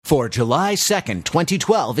For July 2nd,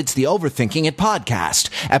 2012, it's the Overthinking It podcast,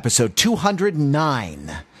 episode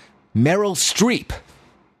 209. Meryl Streep,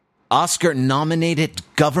 Oscar-nominated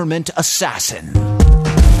government assassin.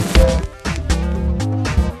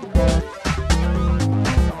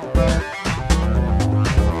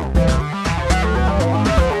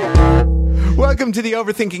 Welcome to the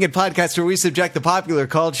Overthinking It podcast, where we subject the popular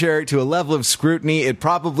culture to a level of scrutiny it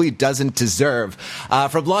probably doesn't deserve.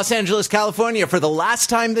 From Los Angeles, California, for the last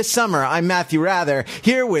time this summer, I'm Matthew Rather,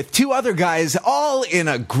 here with two other guys, all in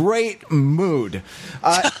a great mood.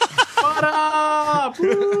 What up?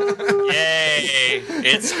 Yay!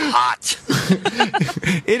 It's hot.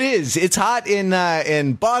 It is. It's hot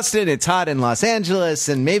in Boston. It's hot in Los Angeles,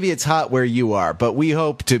 and maybe it's hot where you are. But we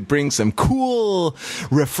hope to bring some cool,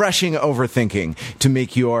 refreshing overthinking to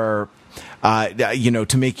make your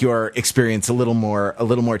to make your experience a little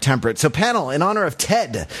more temperate. So, panel, in honor of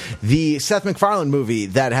Ted, the Seth MacFarlane movie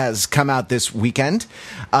that has come out this weekend,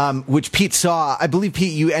 which Pete saw. I believe,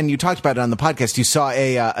 Pete, you talked about it on the podcast. You saw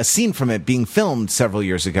a scene from it being filmed several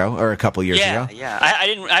years ago, or a couple years ago. Yeah.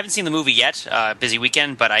 I haven't seen the movie yet. Busy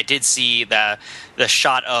weekend, but I did see the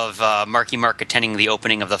shot of Marky Mark attending the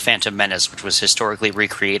opening of the Phantom Menace, which was historically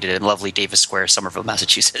recreated in lovely Davis Square, Somerville,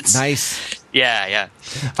 Massachusetts. Nice. Yeah.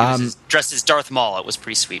 He was dressed as Darth Maul. It was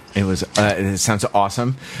pretty sweet. It was. It sounds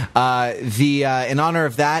awesome. In honor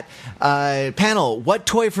of that, panel, what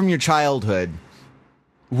toy from your childhood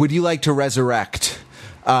would you like to resurrect?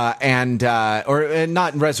 Or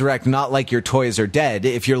not resurrect, not like your toys are dead.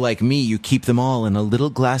 If you're like me, you keep them all in a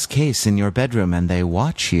little glass case in your bedroom and they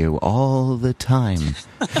watch you all the time.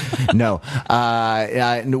 No.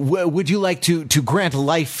 Would you like to grant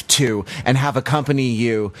life to and have accompany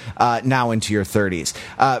you now into your 30s?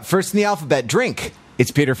 First in the alphabet, drink.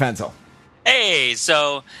 It's Peter Fenzel. Hey,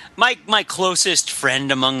 so my closest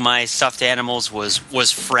friend among my stuffed animals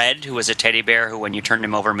was Fred, who was a teddy bear who, when you turned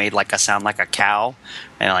him over, made a sound like a cow,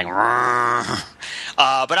 and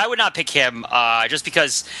but I would not pick him just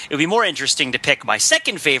because it would be more interesting to pick my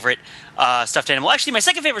second favorite stuffed animal. Actually, my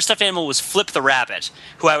second favorite stuffed animal was Flip the rabbit,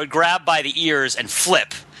 who I would grab by the ears and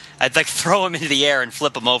flip. I'd throw him into the air and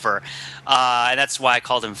flip him over, and that's why I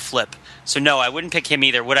called him Flip. So no, I wouldn't pick him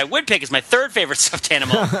either. What I would pick is my third favorite stuffed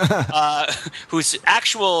animal, whose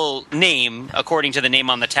actual name, according to the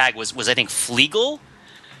name on the tag, was I think Fleagle.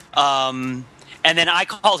 And then I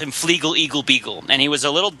called him Fleagle Eagle Beagle, and he was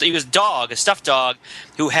a stuffed dog,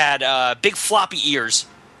 who had big floppy ears,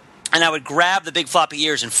 and I would grab the big floppy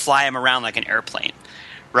ears and fly him around like an airplane.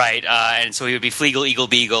 Right, and so he would be Fleagle, Eagle,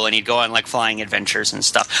 Beagle, and he'd go on flying adventures and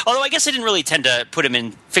stuff. Although I guess I didn't really tend to put him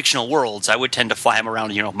in fictional worlds. I would tend to fly him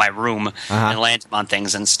around, my room and land him on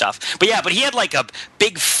things and stuff. But he had a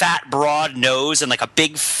big, fat, broad nose and a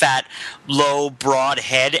big, fat, low, broad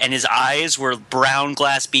head, and his eyes were brown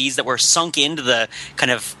glass beads that were sunk into the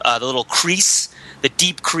kind of the little crease, the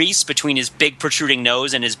deep crease between his big protruding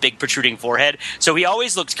nose and his big protruding forehead. So he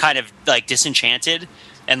always looked kind of disenchanted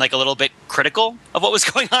and a little bit critical of what was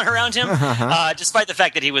going on around him, despite the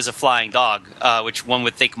fact that he was a flying dog, which one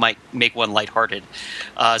would think might make one lighthearted.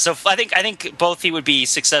 So I think both he would be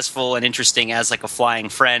successful and interesting as a flying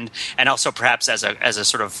friend, and also perhaps as a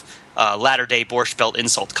sort of latter-day Borscht Belt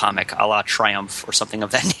insult comic, a la Triumph or something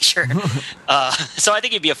of that nature. So I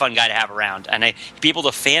think he'd be a fun guy to have around, and he'd be able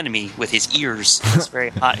to fan me with his ears in this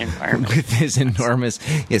very hot environment. With his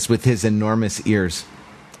enormous ears.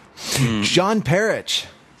 John Parrish.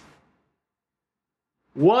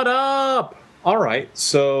 What up? All right,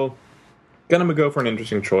 so gonna go for an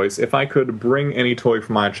interesting choice. If I could bring any toy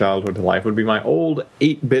from my childhood to life, it would be my old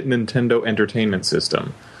 8-bit Nintendo Entertainment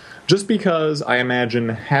System. Just because I imagine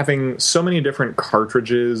having so many different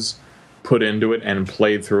cartridges put into it and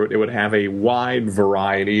played through it, it would have a wide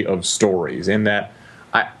variety of stories. In that,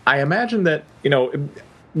 I imagine that,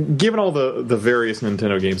 given all the various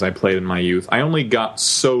Nintendo games I played in my youth, I only got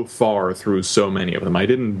so far through so many of them. I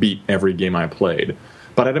didn't beat every game I played.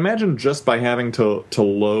 But I'd imagine just by having to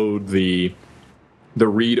load the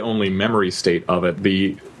read-only memory state of it,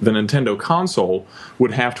 the Nintendo console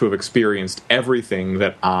would have to have experienced everything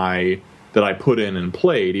that I put in and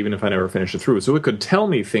played, even if I never finished it through. So it could tell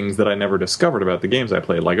me things that I never discovered about the games I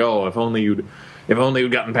played, like, oh, if only you'd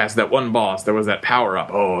gotten past that one boss, there was that power-up.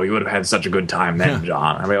 Oh, you would have had such a good time then,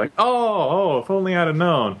 John. I'd be like, oh, if only I'd have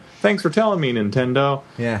known. Thanks for telling me, Nintendo.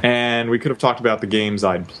 Yeah. And we could have talked about the games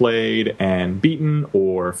I'd played and beaten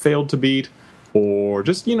or failed to beat, or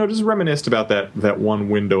just reminisced about that one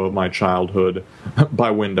window of my childhood.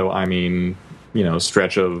 By window, I mean,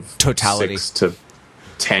 stretch of totality. 6 to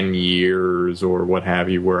 10 years or what have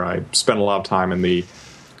you, where I spent a lot of time in the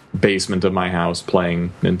basement of my house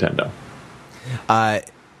playing Nintendo.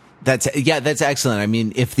 That's excellent. I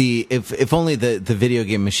mean, if only the video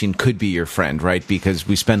game machine could be your friend, right? Because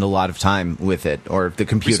we spend a lot of time with it, or the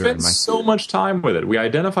computer. We spend so much time with it. We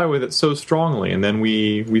identify with it so strongly, and then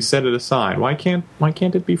we set it aside. Why can't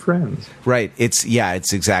it be friends? Right. It's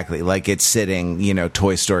exactly like it's sitting,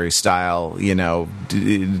 Toy Story style,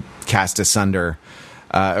 cast asunder.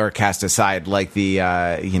 Or cast aside, like the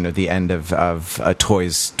the end of a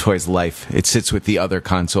toy's life. It sits with the other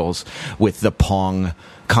consoles, with the Pong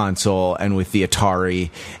console, and with the Atari,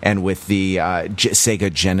 and with the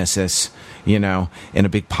Sega Genesis. In a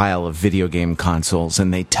big pile of video game consoles,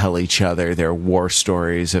 and they tell each other their war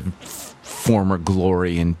stories of former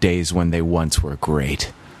glory in days when they once were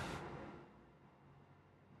great.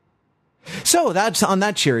 So that's on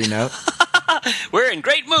that cheery note. We're in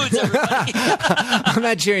great moods, everybody. On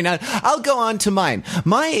that cheery note, I'll go on to mine.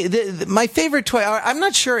 My favorite toy. I'm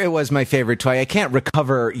not sure it was my favorite toy. I can't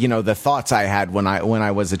recover, the thoughts I had when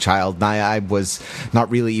I was a child. And I was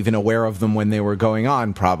not really even aware of them when they were going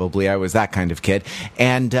on. Probably I was that kind of kid.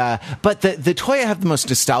 And but the toy I have the most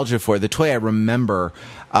nostalgia for, the toy I remember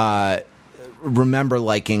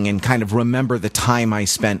liking and kind of remember the time I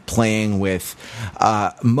spent playing with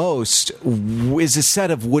most is a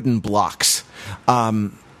set of wooden blocks.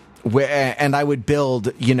 And I would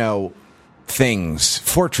build, things,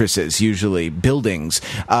 fortresses, usually buildings,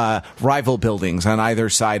 rival buildings on either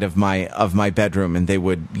side of my bedroom, and they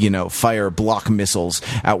would, fire block missiles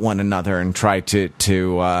at one another and try to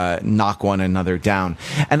knock one another down.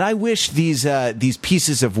 And I wish these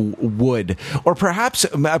pieces of wood, or perhaps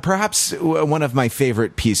one of my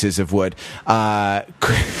favorite pieces of wood,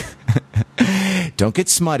 don't get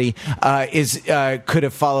smutty, could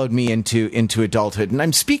have followed me into adulthood. And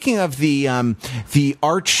I'm speaking of the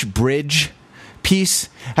arch bridge piece.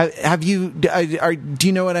 Have you? Do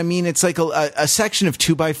you know what I mean? It's like a section of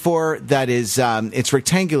 2x4 that is it's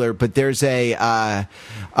rectangular, but there's a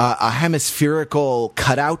hemispherical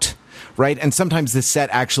cutout. Right, and sometimes the set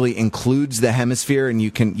actually includes the hemisphere, and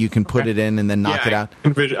you can put it in and then knock it out.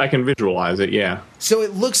 I can visualize it. Yeah. So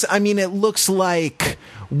it looks like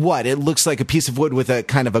what? It looks like a piece of wood with a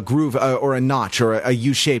kind of a groove or a notch or a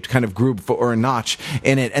U-shaped kind of groove or a notch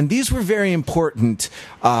in it. And these were very important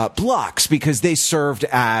blocks because they served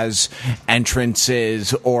as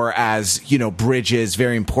entrances or as bridges,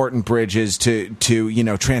 very important bridges to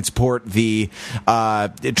transport the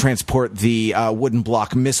wooden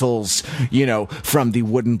block missiles, from the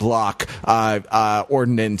wooden block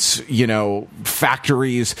ordnance,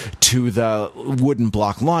 factories to the wooden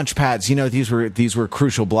block launch pads. These were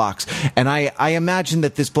crucial blocks, and I imagine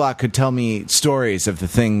that this block could tell me stories of the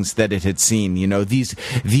things that it had seen.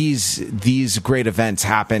 These great events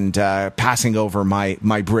happened passing over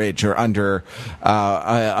my bridge or under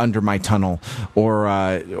my tunnel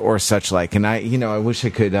or such like. And I wish I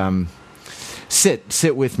could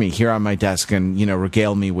sit with me here on my desk and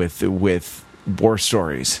regale me with war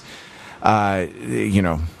stories. I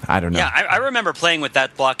don't know. Yeah, I remember playing with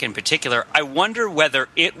that block in particular. I wonder whether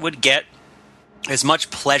it would get as much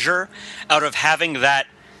pleasure out of having that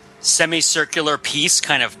semicircular piece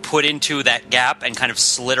kind of put into that gap and kind of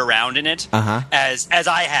slid around in it as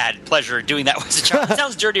I had pleasure doing that as a child. It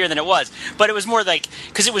sounds dirtier than it was, but it was more like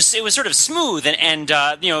because it was sort of smooth and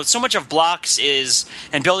so much of blocks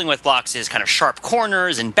and building with blocks is kind of sharp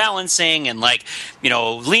corners and balancing and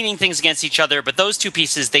leaning things against each other. But those two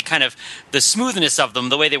pieces, they kind of the smoothness of them,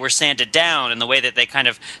 the way they were sanded down and the way that they kind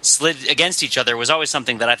of slid against each other was always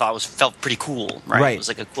something that I thought felt pretty cool. Right? It was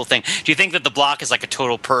like a cool thing. Do you think that the block is like a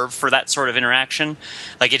total perv for that sort of interaction?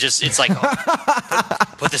 Like it's like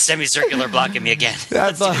put the semicircular block in me again.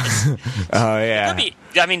 Let's do this. Oh yeah.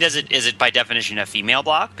 Is it by definition a female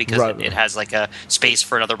block because it has like a space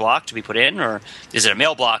for another block to be put in, or is it a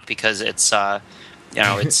male block because it's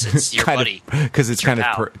it's your buddy because it's kind of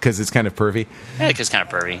pervy? Yeah, because it's kind of pervy.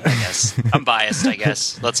 I guess I'm biased. I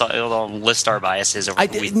guess let's all list our biases over. I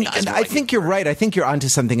think you're right. I think you're onto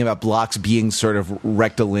something about blocks being sort of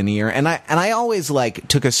rectilinear, and I always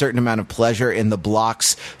took a certain amount of pleasure in the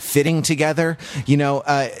blocks fitting together.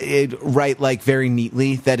 Very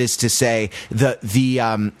neatly. That is to say,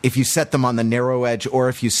 the if you set them on the narrow edge or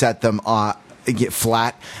if you set them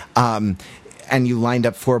flat. And you lined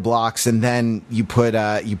up 4 blocks, and then you put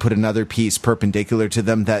another piece perpendicular to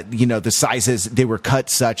them. That the sizes, they were cut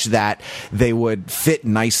such that they would fit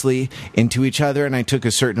nicely into each other. And I took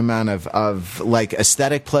a certain amount of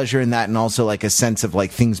aesthetic pleasure in that, and also a sense of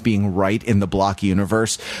things being right in the block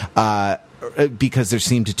universe. because there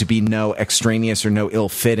seemed to be no extraneous or no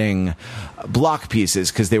ill-fitting block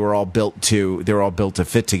pieces, because they were all built to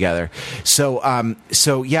fit together. So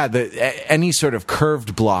any sort of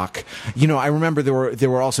curved block, I remember there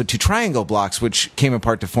were also two triangle blocks which came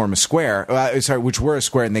apart to form a square. Which were a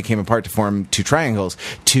square, and they came apart to form two triangles,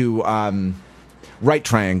 two right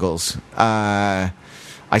triangles.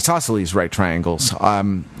 Isosceles right triangles,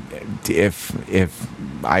 if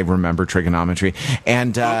I remember trigonometry,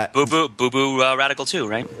 and boo boo radical 2,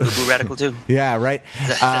 right? Boo boo radical 2. Yeah, right.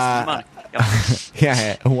 That's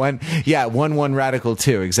one radical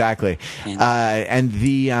 2, exactly. And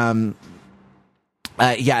the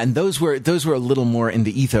and those were a little more in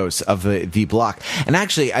the ethos of the block. And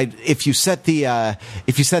actually, if you set the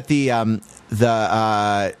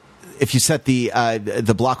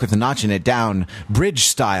block with the notch in it down bridge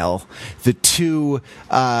style, the two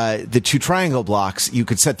triangle blocks, you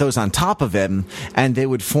could set those on top of him, and they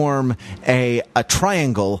would form a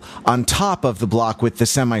triangle on top of the block with the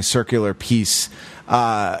semicircular piece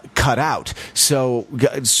cut out. So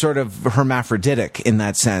sort of hermaphroditic in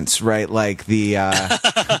that sense, right? Like the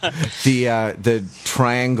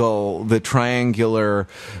triangular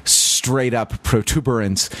straight up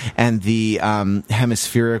protuberance and the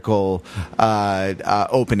hemispherical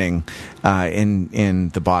opening in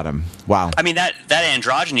the bottom. Wow. I mean, that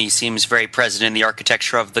androgyny seems very present in the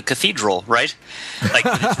architecture of the cathedral, right? Like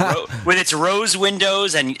with its rose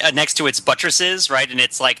windows and next to its buttresses, right? And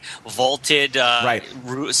it's like vaulted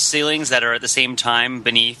ceilings that are at the same time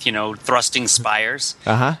beneath, thrusting spires.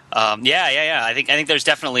 Uh-huh. Yeah. I think there's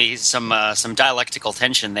definitely some dialectical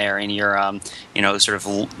tension there in your sort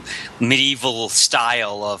of medieval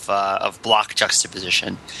style of block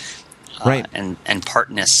juxtaposition, right? And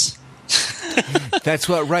partness. That's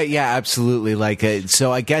what, right? Yeah, absolutely. Like,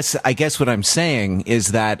 so I guess what I'm saying is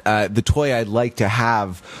that the toy I'd like to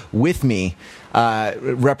have with me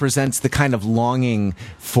represents the kind of longing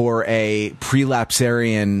for a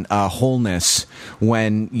prelapsarian wholeness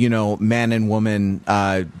when man and woman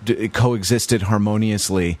coexisted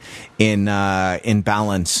harmoniously in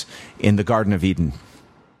balance in the Garden of Eden.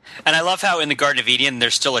 And I love how in the Garden of Eden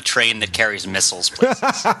there's still a train that carries missiles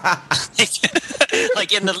places.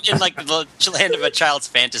 Like in the land of a child's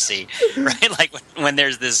fantasy, right? Like when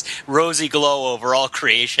there's this rosy glow over all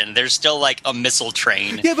creation, there's still like a missile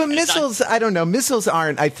train. Yeah, but missiles, I don't know. Missiles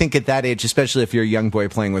aren't, I think at that age, especially if you're a young boy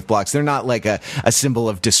playing with blocks, they're not like a symbol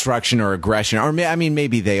of destruction or aggression. Or I mean,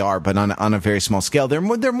 maybe they are, but on a very small scale. They're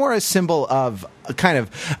more a symbol of a kind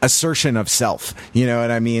of assertion of self. You know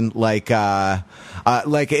what I mean? Like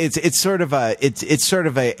it's sort of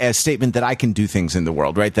a statement that I can do things in the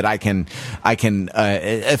world, right? That I can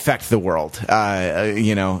affect the world.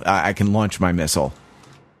 I can launch my missile.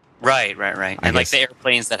 Right. And like the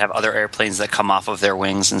airplanes that have other airplanes that come off of their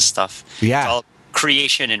wings and stuff. Yeah. It's all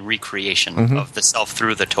creation and recreation of the self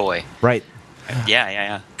through the toy. Right.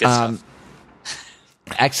 Yeah. Good stuff.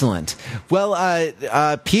 Excellent. Well,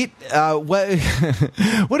 Pete, what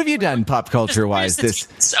have you done pop culture wise this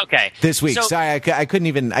week? So, Sorry, I couldn't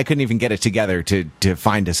even get it together to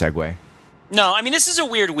find a segue. No, I mean, this is a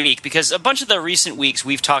weird week because a bunch of the recent weeks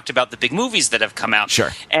we've talked about the big movies that have come out. Sure.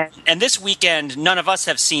 And this weekend, none of us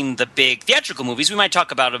have seen the big theatrical movies. We might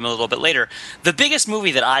talk about them a little bit later. The biggest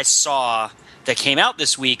movie that I saw that came out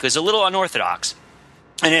this week was a little unorthodox.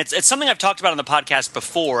 And it's something I've talked about on the podcast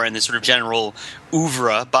before in this sort of general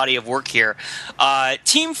oeuvre, body of work here.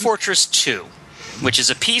 Team Fortress 2, which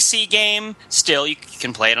is a PC game. Still, you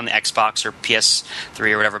can play it on the Xbox or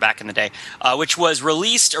PS3 or whatever back in the day, which was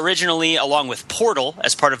released originally along with Portal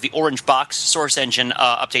as part of the Orange Box Source Engine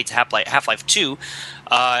update to Half-Life 2.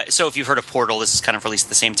 So if you've heard of Portal, this is kind of released at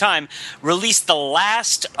the same time. Released the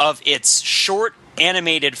last of its short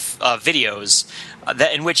animated videos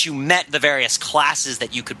in which you met the various classes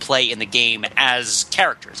that you could play in the game as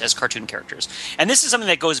characters, as cartoon characters. And this is something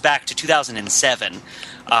that goes back to 2007,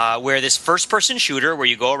 where this first-person shooter, where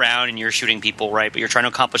you go around and you're shooting people, right, but you're trying to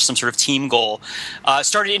accomplish some sort of team goal,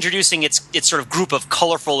 started introducing its sort of group of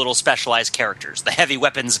colorful little specialized characters. The heavy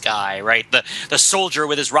weapons guy, right, the soldier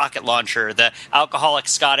with his rocket launcher, the alcoholic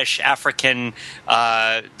Scottish African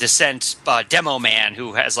descent demo man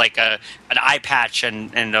who has like an eye patch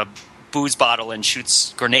and a booze bottle and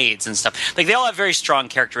shoots grenades and stuff. Like, they all have very strong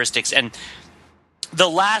characteristics. And The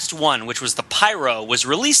last one, which was the Pyro, was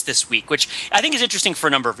released this week, which I think is interesting for a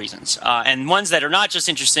number of reasons. And ones that are not just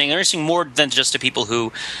interesting, they're interesting more than just to people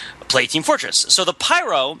who play Team Fortress. So the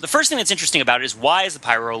Pyro, the first thing that's interesting about it is why is the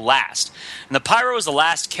Pyro last? And the Pyro is the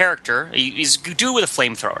last character. He's dude with a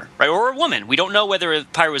flamethrower, right? Or a woman. We don't know whether the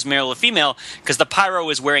Pyro is male or female because the Pyro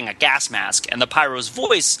is wearing a gas mask, and the Pyro's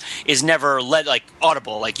voice is never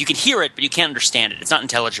audible. Like, you can hear it, but you can't understand it. It's not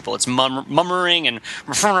intelligible. It's murmuring and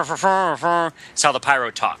it's how the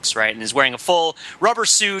Pyro talks, right? And is wearing a full rubber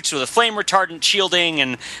suit with a flame retardant shielding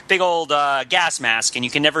and big old gas mask, and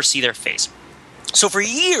you can never see their face. So for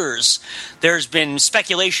years, there's been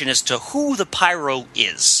speculation as to who the Pyro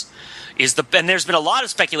is. And there's been a lot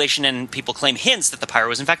of speculation, and people claim hints that the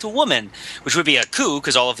Pyro is in fact a woman, which would be a coup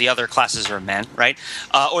because all of the other classes are men, right?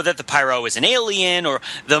 Or that the Pyro is an alien, or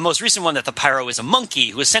the most recent one that the Pyro is a monkey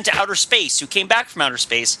who was sent to outer space, who came back from outer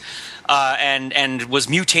space, and was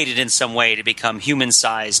mutated in some way to become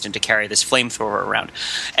human-sized and to carry this flamethrower around.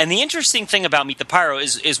 And the interesting thing about Meet the Pyro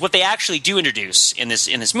is what they actually do introduce in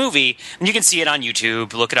this movie, and you can see it on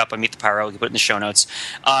YouTube. Look it up on Meet the Pyro. You can put it in the show notes.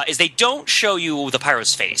 Is they don't show you the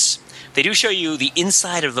Pyro's face. They do show you the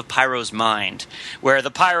inside of the Pyro's mind, where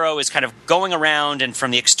the Pyro is kind of going around and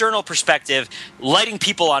from the external perspective, lighting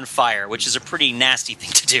people on fire, which is a pretty nasty thing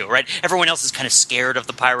to do, right? Everyone else is kind of scared of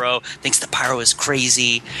the Pyro, thinks the Pyro is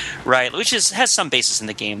crazy, right? Which has some basis in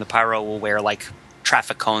the game. The Pyro will wear,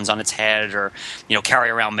 traffic cones on its head, or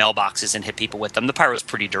carry around mailboxes and hit people with them. The Pyro is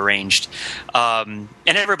pretty deranged, and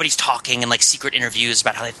everybody's talking in secret interviews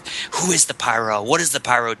about who is the Pyro, what does the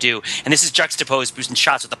Pyro do, and this is juxtaposed in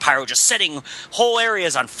shots with the Pyro just setting whole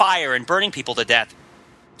areas on fire and burning people to death.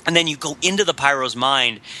 And then you go into the Pyro's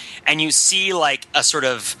mind and you see a sort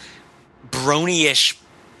of brony-ish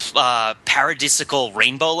paradisical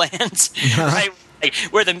rainbow land, right?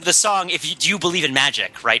 Where the song do you believe in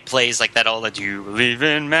magic, right, plays like that, all the do you believe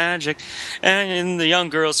in magic, and the young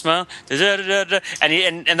girl smile, and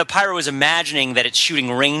the Pyro is imagining that it's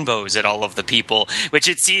shooting rainbows at all of the people, which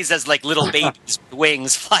it sees as little babies with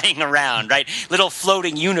wings flying around, right, little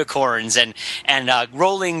floating unicorns and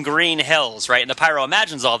rolling green hills, right, and the Pyro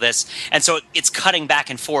imagines all this, and so it's cutting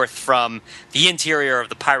back and forth from the interior of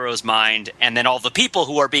the Pyro's mind and then all the people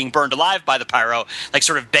who are being burned alive by the Pyro,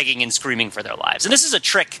 sort of begging and screaming for their lives. And this is a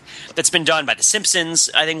trick that's been done by The Simpsons,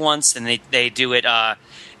 I think, once, and they do it a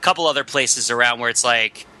couple other places around where it's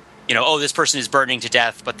this person is burning to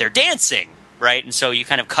death, but they're dancing, right? And so you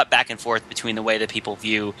kind of cut back and forth between the way that people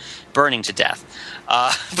view burning to death.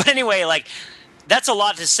 But anyway, that's a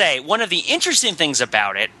lot to say. One of the interesting things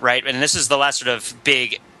about it, right, and this is the last sort of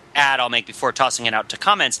big ad I'll make before tossing it out to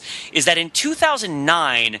comments, is that in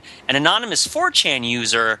 2009, an anonymous 4chan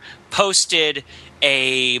user posted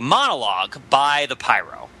a monologue by the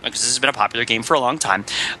Pyro, because this has been a popular game for a long time,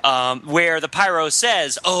 where the Pyro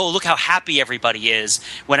says, "Oh, look how happy everybody is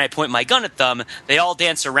when I point my gun at them. They all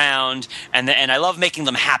dance around, and I love making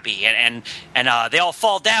them happy, and they all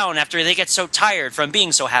fall down after they get so tired from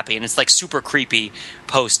being so happy." And it's super creepy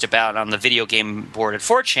post about on the video game board at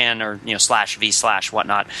 4chan or /v/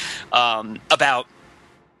 whatnot, about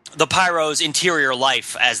the Pyro's interior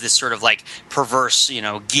life as this sort of perverse,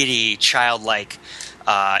 giddy, childlike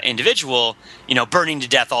individual, burning to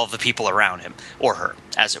death all of the people around him, or her,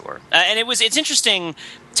 as it were. And it's interesting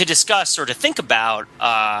to discuss or to think about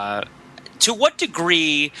to what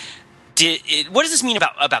degree what does this mean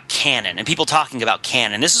about canon and people talking about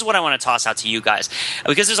canon? This is what I want to toss out to you guys,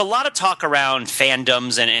 because there's a lot of talk around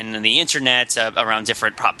fandoms and the internet, around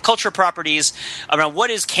different pop culture properties, around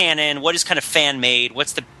what is canon, what is kind of fan-made,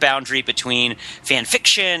 what's the boundary between fan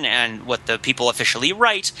fiction and what the people officially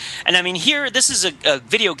write. And I mean, here, this is a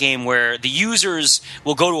video game where the users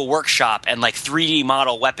will go to a workshop and 3D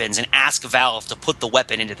model weapons and ask Valve to put the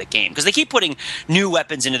weapon into the game, because they keep putting new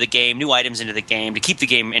weapons into the game, new items into the game to keep the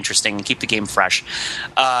game interesting and keep the game fresh.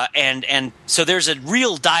 And so there's a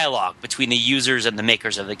real dialogue between the users and the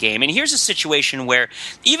makers of the game. And here's a situation where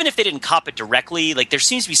even if they didn't cop it directly, there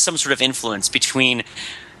seems to be some sort of influence between,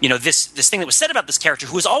 this thing that was said about this character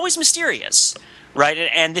who was always mysterious, right?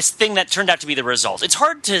 And this thing that turned out to be the result. It's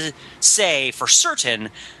hard to say for certain,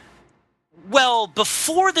 well,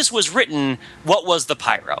 before this was written, what was the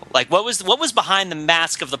Pyro? What was behind the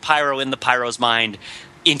mask of the Pyro in the Pyro's mind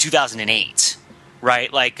in 2008?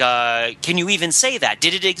 Right? Can you even say that?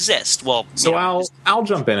 Did it exist? Well, so I'll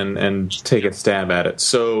jump in and take a stab at it.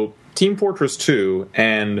 So Team Fortress 2,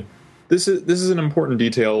 and this is an important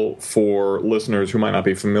detail for listeners who might not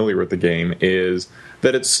be familiar with the game, is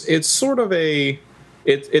that it's sort of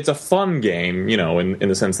it's a fun game, in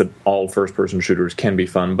the sense that all first-person shooters can be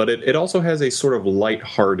fun, but it also has a sort of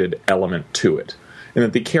lighthearted element to it. in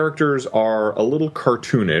that the characters are a little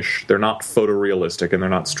cartoonish. They're not photorealistic, and they're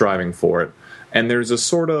not striving for it. And there's a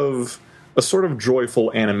sort of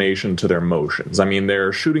joyful animation to their motions. I mean,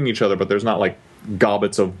 they're shooting each other, but there's not like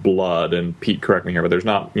gobbets of blood, and Pete, correct me here, but there's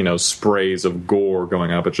not, sprays of gore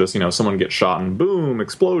going up. It's just, someone gets shot and boom,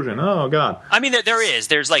 explosion. Oh, God. I mean,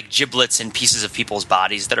 there's like giblets and pieces of people's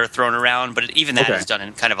bodies that are thrown around, but even that is done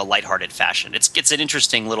in kind of a lighthearted fashion. It's an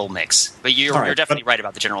interesting little mix, but you're definitely right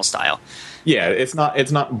about the general style. Yeah, it's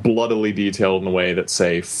not bloodily detailed in a way that,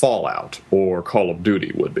 say, Fallout or Call of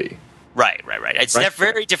Duty would be. Right. It's a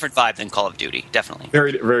very different vibe than Call of Duty, definitely.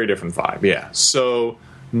 Very, very different vibe, yeah. So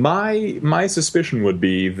my suspicion would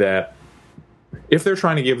be that if they're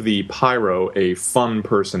trying to give the Pyro a fun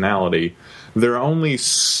personality, there are only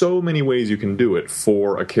so many ways you can do it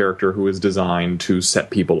for a character who is designed to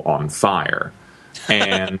set people on fire.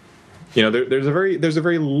 And there's a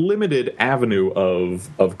very limited avenue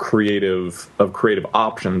of creative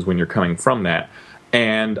options when you're coming from that.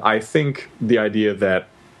 And I think the idea that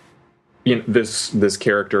this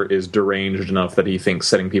character is deranged enough that he thinks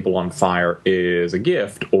setting people on fire is a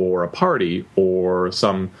gift or a party or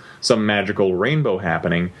some magical rainbow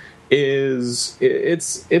happening it's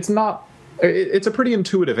a pretty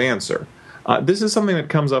intuitive answer. This is something that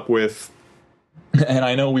comes up with, and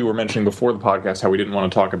I know we were mentioning before the podcast how we didn't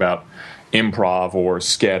want to talk about improv or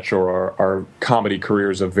sketch or our comedy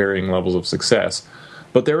careers of varying levels of success.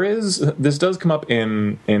 But this does come up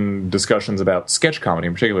in discussions about sketch comedy,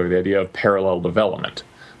 in particular, the idea of parallel development.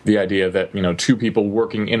 The idea that, two people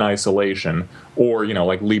working in isolation, or,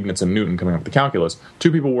 like Leibniz and Newton coming up with the calculus,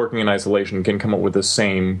 two people working in isolation can come up with the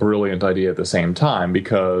same brilliant idea at the same time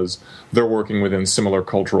because they're working within similar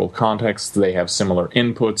cultural contexts, they have similar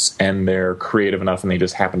inputs, and they're creative enough and they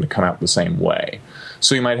just happen to come out the same way.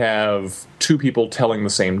 So you might have two people telling the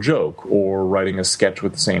same joke or writing a sketch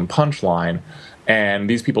with the same punchline, and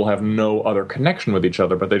these people have no other connection with each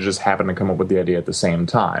other, but they just happen to come up with the idea at the same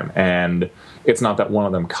time. And it's not that one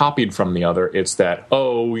of them copied from the other, it's that,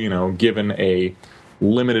 given a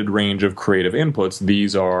limited range of creative inputs,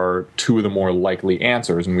 these are two of the more likely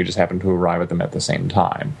answers, and we just happen to arrive at them at the same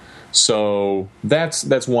time. So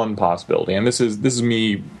that's one possibility. And this is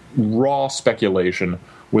me raw speculation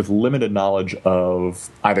with limited knowledge of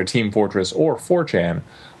either Team Fortress or 4chan,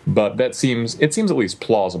 but it seems at least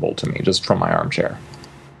plausible to me, just from my armchair.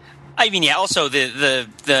 I mean, yeah, also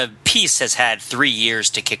the piece has had 3 years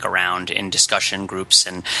to kick around in discussion groups,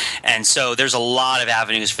 and so there's a lot of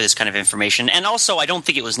avenues for this kind of information. And also, I don't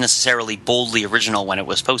think it was necessarily boldly original when it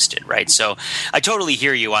was posted, right? So I totally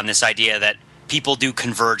hear you on this idea that people do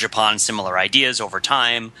converge upon similar ideas over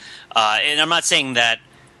time. And I'm not saying that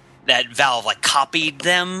Valve copied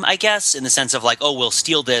them, I guess, in the sense of we'll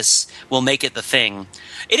steal this, we'll make it the thing.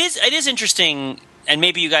 It is interesting, and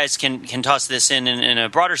maybe you guys can toss this in a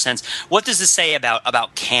broader sense. What does this say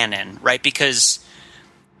about canon, right? Because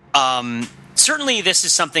certainly this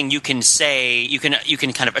is something you can say, you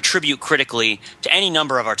can kind of attribute critically to any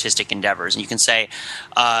number of artistic endeavors. And you can say,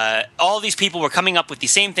 all these people were coming up with the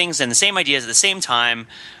same things and the same ideas at the same time.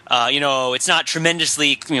 It's not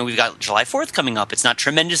tremendously, we've got July 4th coming up. It's not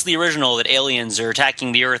tremendously original that aliens are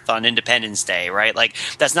attacking the Earth on Independence Day, right?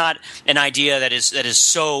 That's not an idea that is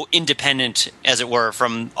so independent, as it were,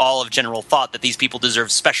 from all of general thought that these people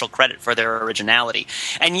deserve special credit for their originality.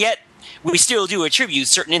 And yet, we still do attribute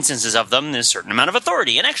certain instances of them a certain amount of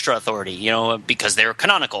authority and extra authority, because they're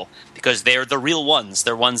canonical, because they're the real ones.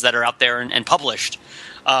 They're ones that are out there and published.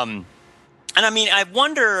 And I mean, I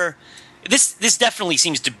wonder, this definitely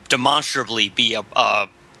seems to demonstrably be a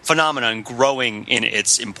phenomenon growing in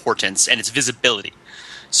its importance and its visibility.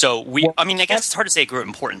 So I guess it's hard to say grow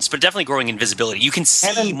importance, but definitely growing in visibility. You can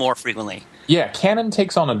see more frequently. Yeah, canon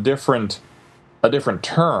takes on a different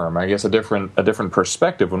term, I guess, a different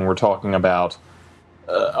perspective when we're talking about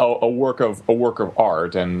a work of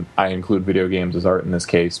art, and I include video games as art in this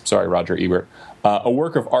case. Sorry, Roger Ebert. A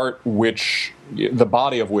work of art which the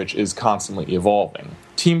body of which is constantly evolving.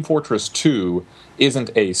 Team Fortress 2 isn't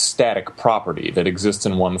a static property that exists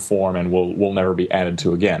in one form and will never be added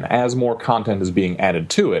to again. As more content is being added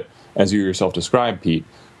to it, as you yourself described, Pete,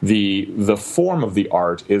 the form of the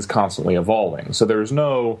art is constantly evolving. So there's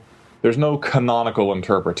no canonical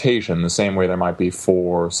interpretation the same way there might be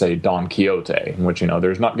for, say, Don Quixote, in which, there are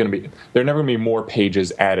never going to be more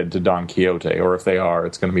pages added to Don Quixote, or if they are,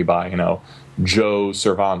 it's going to be by, Joe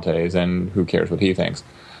Cervantes, and who cares what he thinks.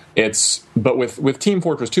 But with Team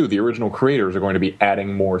Fortress 2, the original creators are going to be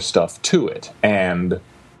adding more stuff to it, and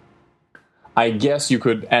I guess you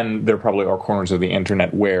could, and there probably are corners of the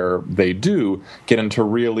internet where they do get into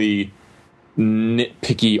really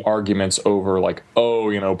nitpicky arguments over like,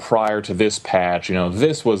 oh, prior to this patch,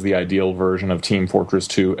 this was the ideal version of Team Fortress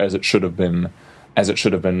 2 as it should have been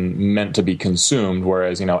meant to be consumed,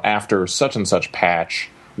 whereas after such and such patch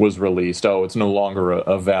was released, it's no longer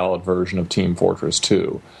a valid version of Team Fortress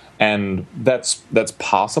 2. And that's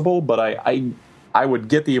possible, but I would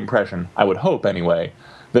get the impression, I would hope anyway,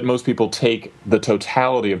 that most people take the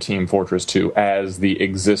totality of Team Fortress 2 as the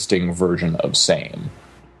existing version of same.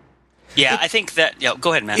 Yeah, I think that. Yeah,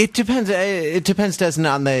 go ahead, Matt. It depends. It depends, doesn't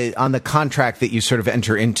it, on the contract that you sort of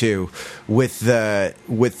enter into with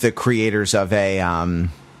the creators of a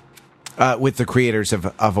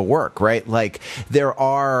a work, right? Like there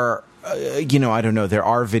are, I don't know, there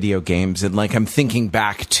are video games, and like I'm thinking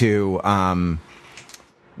back to. I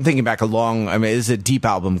mean, it's a deep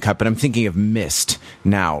album cut, but I'm thinking of Myst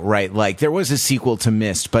now, right? Like there was a sequel to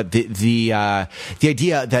Myst, but the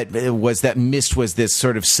idea that was that Myst was this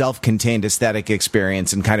sort of self-contained aesthetic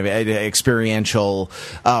experience and kind of experiential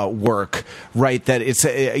work, right? That it's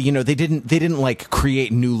they didn't like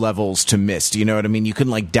create new levels to Myst. You know what I mean? You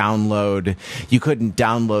couldn't download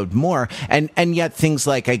more, and yet things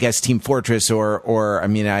like, I guess, Team Fortress or I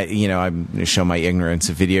mean, I'm going to show my ignorance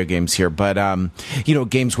of video games here, but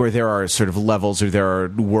games where there are sort of levels or there are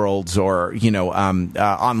worlds or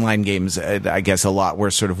online games, I guess a lot where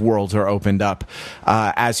sort of worlds are opened up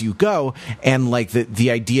as you go, and like the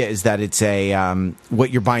idea is that it's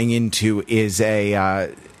what you're buying into is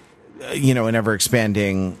an ever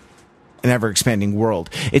expanding world.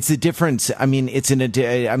 It's the difference. I mean,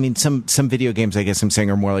 some video games, I guess I'm saying,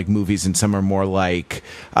 are more like movies, and some are more like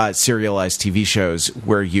serialized TV shows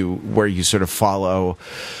where you sort of follow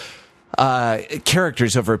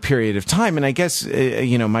characters over a period of time. And I guess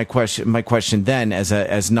my question then,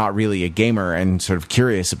 as not really a gamer and sort of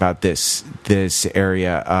curious about this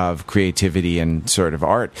area of creativity and sort of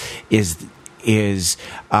art, is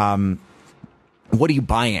what are you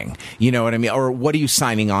buying? You know what I mean? Or what are you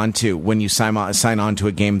signing on to when you sign on to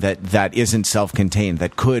a game that isn't self-contained,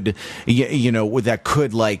 that could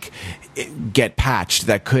like get patched,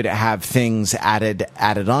 that could have things added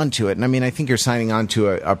onto it? And I mean, I think you're signing on to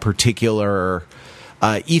a particular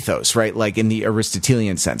ethos, right? Like in the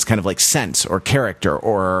Aristotelian sense, kind of like sense or character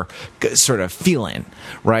or sort of feeling,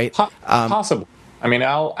 right? Possible. I mean,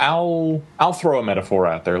 I'll throw a metaphor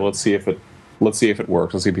out there. Let's see if it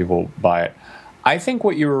works. Let's see if people buy it. I think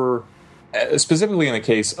what you're, specifically in the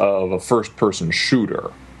case of a first-person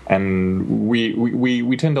shooter, and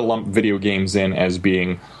we tend to lump video games in as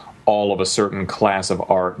being all of a certain class of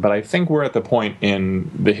art, but I think we're at the point in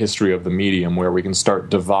the history of the medium where we can start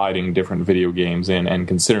dividing different video games in and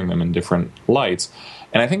considering them in different lights.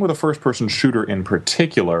 And I think with a first-person shooter in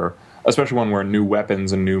particular, especially one where new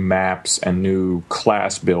weapons and new maps and new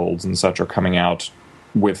class builds and such are coming out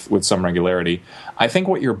with some regularity, I think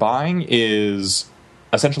what you're buying is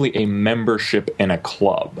essentially a membership in a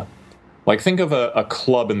club. Like, think of a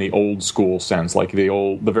club in the old school sense, like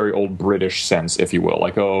the very old British sense, if you will.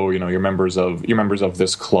 Like, you're members of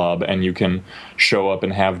this club, and you can show up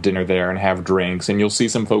and have dinner there and have drinks, and you'll see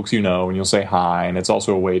some folks and you'll say hi, and it's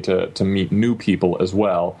also a way to meet new people as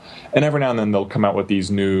well. And every now and then they'll come out with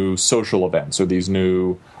these new social events or these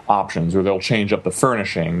new options, or they'll change up the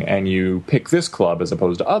furnishing, and you pick this club as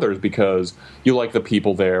opposed to others because you like the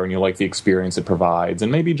people there and you like the experience it provides,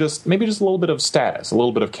 and maybe just a little bit of status, a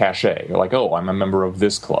little bit of cachet. You're like, I'm a member of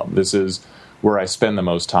this club. This is where I spend the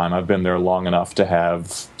most time. I've been there long enough to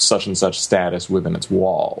have such and such status within its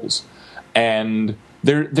walls. And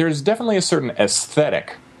there's definitely a certain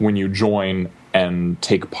aesthetic when you join and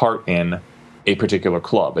take part in a particular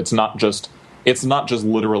club. It's not just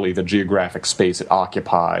literally the geographic space it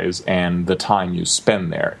occupies and the time you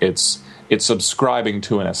spend there. It's subscribing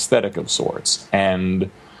to an aesthetic of sorts.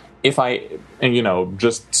 And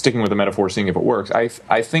just sticking with the metaphor, seeing if it works, I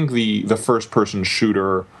think the first-person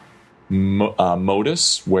shooter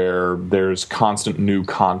modus, where there's constant new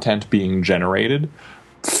content being generated,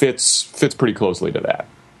 fits pretty closely to that.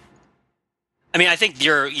 I mean, I think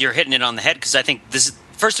you're hitting it on the head, because I think this is,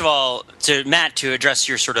 first of all, to Matt, to address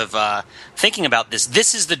your sort of thinking about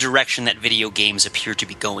this is the direction that video games appear to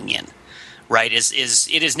be going in, right? It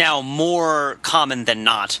is now more common than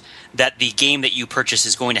not that the game that you purchase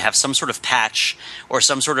is going to have some sort of patch or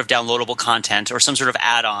some sort of downloadable content or some sort of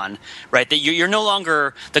add-on, right? That you're no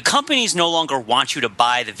longer, the companies no longer want you to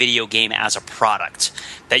buy the video game as a product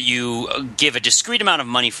that you give a discrete amount of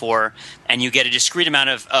money for and you get a discrete amount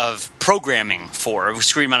of programming for, a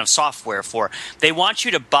discrete amount of software for. They want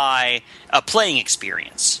you to buy a playing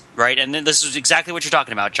experience, right? And then this is exactly what you're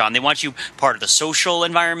talking about, John. They want you part of the social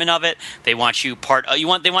environment of it. They want you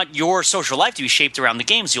they want your social life to be shaped around the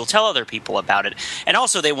games you'll tell tell other people about it. And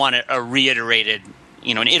also they want a reiterated,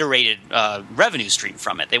 an iterated revenue stream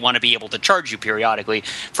from it. They want to be able to charge you periodically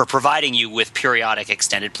for providing you with periodic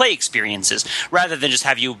extended play experiences, rather than just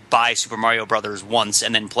have you buy Super Mario Brothers once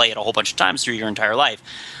and then play it a whole bunch of times through your entire life.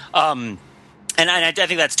 And I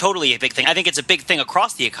think that's totally a big thing. I think it's a big thing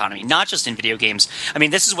across the economy, not just in video games. I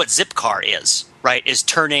mean, this is what Zipcar is, right? Is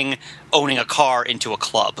turning owning a car into a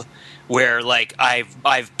club, where like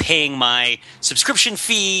I've paying my subscription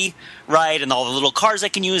fee, right, and all the little cars I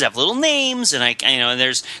can use have little names, and and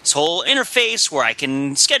there's this whole interface where I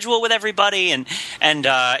can schedule with everybody, and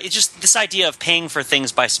it's just this idea of paying for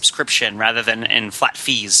things by subscription rather than in flat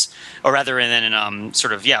fees, or rather than in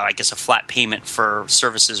I guess a flat payment for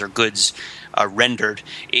services or goods rendered,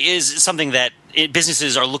 is something that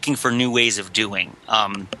businesses are looking for new ways of doing.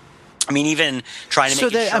 Even trying to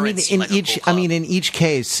make insurance seem like a cool club. in each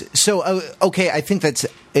case. So, okay, I think that's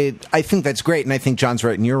great, and I think John's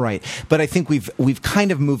right and you're right. But I think we've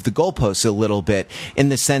kind of moved the goalposts a little bit in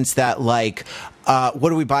the sense that, like,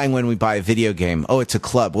 what are we buying when we buy a video game? Oh, it's a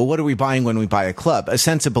club. Well, what are we buying when we buy a club? A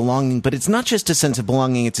sense of belonging, but it's not just a sense of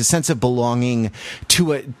belonging. It's a sense of belonging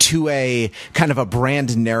to a kind of a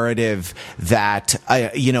brand narrative that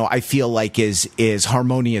I feel like is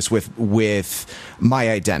harmonious with my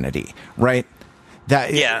identity, right?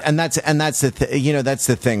 And that's that's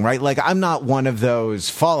the thing, right? Like, I'm not one of those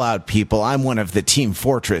Fallout people. I'm one of the Team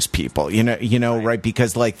Fortress people, right?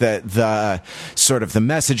 Because like the sort of the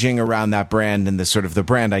messaging around that brand and the sort of the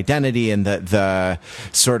brand identity and the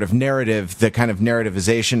sort of narrative, the kind of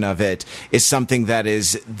narrativization of it is something that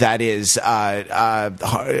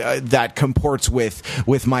comports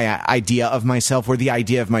with my idea of myself, or the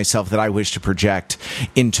idea of myself that I wish to project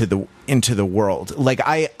into the world. Like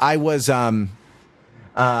I was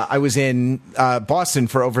in Boston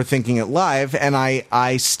for Overthinking It Live, and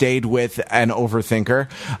I stayed with an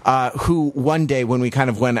overthinker who one day, when we kind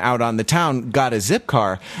of went out on the town, got a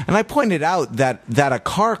Zipcar, and I pointed out that a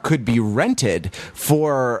car could be rented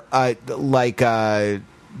for a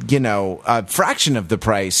fraction of the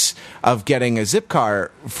price of getting a Zipcar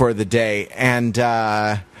for the day, and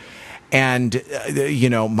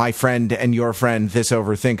my friend and your friend, this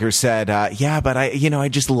overthinker, said, but I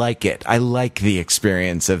just like it. I like the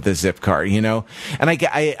experience of the Zipcar, and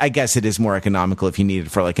I guess it is more economical if you need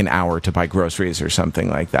it for like an hour to buy groceries or something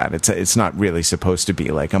like that. It's not really supposed to be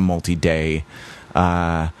like a multi-day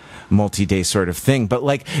sort of thing, but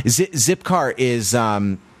like Zipcar is,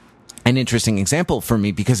 an interesting example for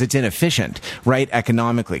me because it's inefficient, right?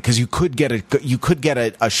 Economically, because you could get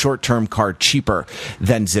a short-term car cheaper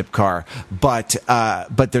than Zipcar,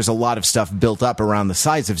 but there's a lot of stuff built up around the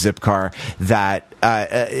size of Zipcar that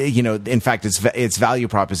in fact its value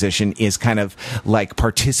proposition is kind of like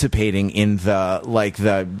participating in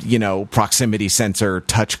the proximity sensor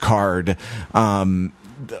touch card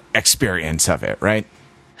experience of it, right?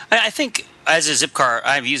 I think as a Zipcar,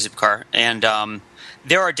 I've used Zipcar, and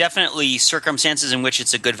there are definitely circumstances in which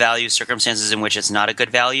it's a good value, circumstances in which it's not a good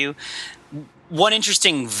value. One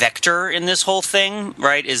interesting vector in this whole thing,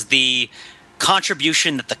 right, is the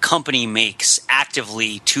contribution that the company makes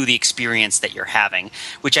actively to the experience that you're having,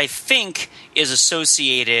 which I think is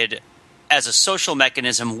associated as a social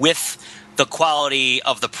mechanism with the quality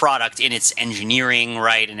of the product in its engineering,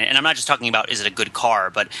 right? And I'm not just talking about is it a good car,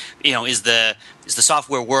 but is the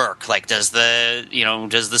software work? Like, does the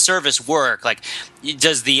service work? Like,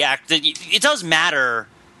 does the act? It does matter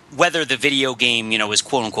whether the video game is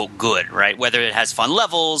quote unquote good, right? Whether it has fun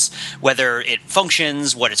levels, whether it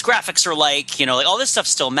functions, what its graphics are like, like all this stuff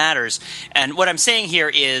still matters. And what I'm saying here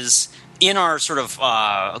is, in our sort of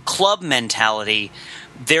club mentality,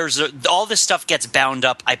 all this stuff gets bound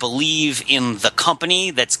up, I believe, in the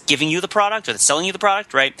company that's giving you the product or that's selling you the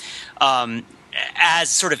product, right?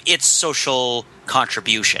 As sort of its social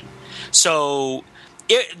contribution. So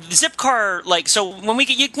Zipcar, when we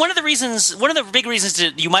get one of the big reasons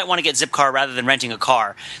you might want to get Zipcar rather than renting a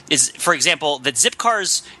car is, for example, that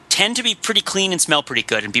Zipcars tend to be pretty clean and smell pretty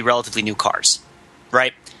good and be relatively new cars,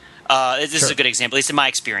 right? This is a good example, at least in my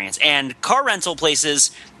experience. And car rental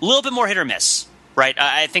places, a little bit more hit or miss. Right,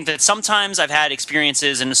 I think that sometimes I've had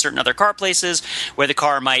experiences in certain other car places where the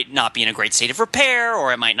car might not be in a great state of repair,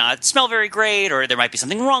 or it might not smell very great, or there might be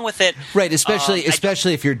something wrong with it. Right, especially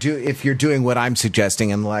if you're doing what I'm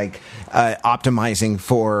suggesting and optimizing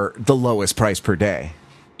for the lowest price per day.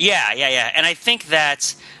 Yeah, and I think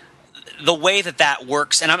that the way that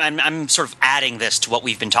works, and I'm sort of adding this to what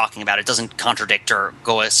we've been talking about. It doesn't contradict or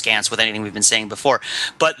go askance with anything we've been saying before.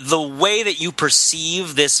 But the way that you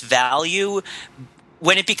perceive this value,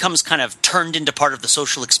 when it becomes kind of turned into part of the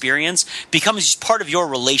social experience, becomes part of your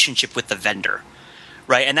relationship with the vendor.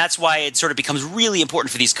 right? And that's why it sort of becomes really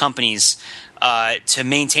important for these companies to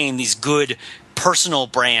maintain these good personal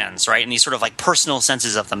brands, right? And these sort of like personal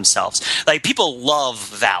senses of themselves. Like people love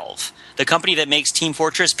Valve. The company that makes Team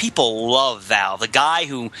Fortress, people love Valve. The guy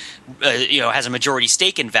who has a majority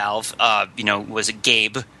stake in Valve, was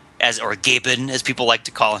Gabe, or Gaben, as people like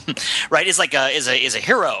to call him, right? Is a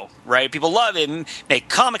hero, right? People love him, make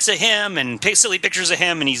comics of him, and silly pictures of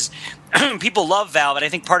him, and he's people love Valve, and I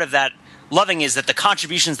think part of that loving is that the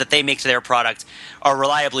contributions that they make to their product are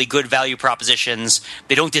reliably good value propositions.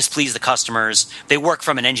 They don't displease the customers. They work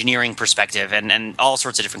from an engineering perspective and all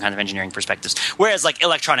sorts of different kinds of engineering perspectives. Whereas like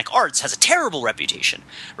Electronic Arts has a terrible reputation,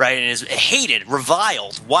 right? And is hated,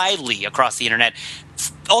 reviled widely across the internet.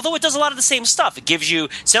 Although it does a lot of the same stuff. It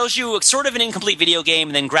sells you sort of an incomplete video game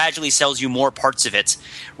and then gradually sells you more parts of it,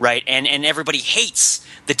 right? And everybody hates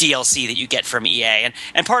the DLC that you get from EA.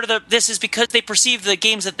 And part of this is because they perceive the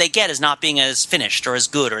games that they get as not being as finished or as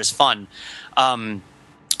good or as fun.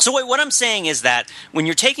 So what I'm saying is that when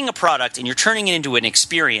you're taking a product and you're turning it into an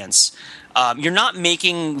experience, you're not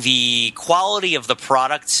making the quality of the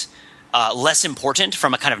product less important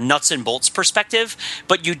from a kind of nuts and bolts perspective,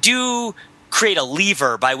 but you do create a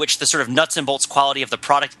lever by which the sort of nuts and bolts quality of the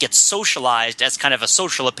product gets socialized as kind of a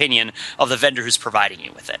social opinion of the vendor who's providing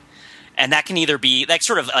you with it. And that can either be like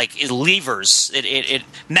sort of like levers. It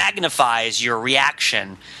magnifies your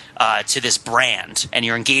reaction to this brand and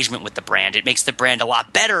your engagement with the brand. It makes the brand a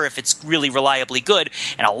lot better if it's really reliably good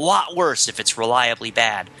and a lot worse if it's reliably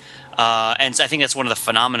bad. And so I think that's one of the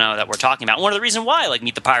phenomena that we're talking about. One of the reasons why like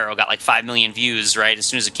Meet the Pyro got like 5 million views right as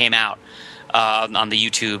soon as it came out on the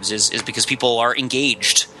YouTubes is because people are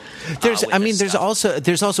engaged. There's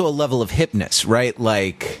also a level of hipness, right?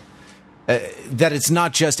 Like that it's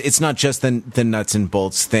not just the nuts and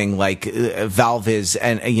bolts thing. Like Valve is,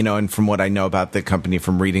 and from what I know about the company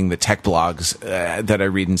from reading the tech blogs that I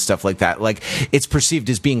read and stuff like that, like it's perceived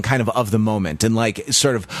as being kind of the moment and like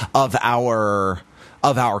sort of our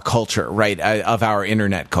culture, right? Of our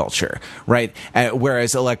internet culture, right?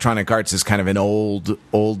 Whereas Electronic Arts is kind of an old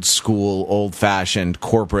school, old fashioned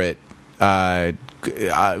corporate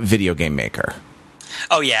video game maker.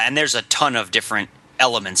 Oh yeah, and there's a ton of different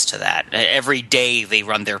elements to that. Every day they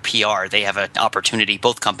run their PR, they have an opportunity,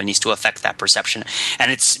 both companies, to affect that perception.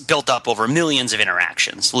 And it's built up over millions of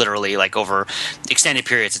interactions, literally, like over extended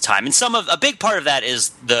periods of time. And a big part of that is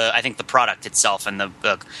I think the product itself and the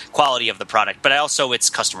quality of the product, but also it's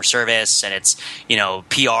customer service and it's,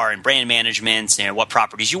 PR and brand management, what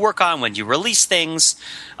properties you work on when you release things.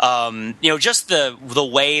 Just the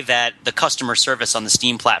way that the customer service on the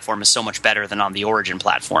Steam platform is so much better than on the Origin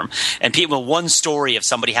platform. And one story of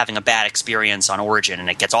somebody having a bad experience on Origin and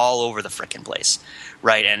it gets all over the frickin' place,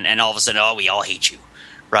 right? And all of a sudden, we all hate you,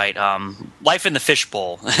 right? Life in the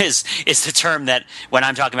fishbowl is the term that when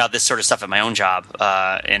I'm talking about this sort of stuff at my own job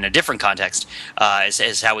in a different context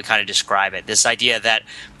is how we kind of describe it. This idea that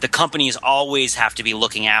the companies always have to be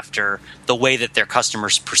looking after the way that their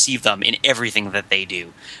customers perceive them in everything that they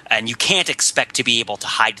do. And you can't expect to be able to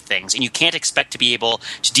hide things, and you can't expect to be able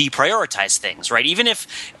to deprioritize things, right? Even if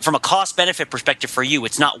from a cost-benefit perspective for you,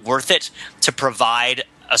 it's not worth it to provide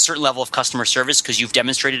a certain level of customer service because you've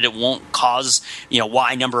demonstrated it won't cause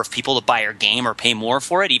Y number of people to buy your game or pay more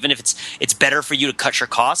for it. Even if it's better for you to cut your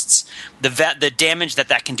costs, the damage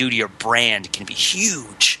that can do to your brand can be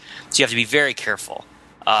huge. So you have to be very careful.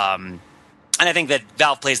 And I think that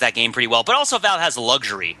Valve plays that game pretty well. But also Valve has the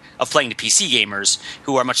luxury of playing to PC gamers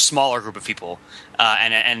who are a much smaller group of people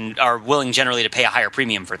and are willing generally to pay a higher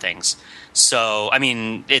premium for things. So, I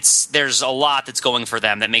mean, there's a lot that's going for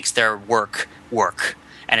them that makes their work.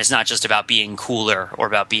 And it's not just about being cooler or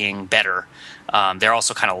about being better. They're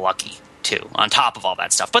also kind of lucky too, on top of all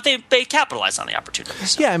that stuff. But they capitalize on the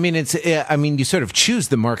opportunities. So. Yeah, you sort of choose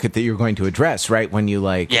the market that you're going to address, right? When you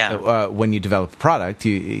when you develop a product,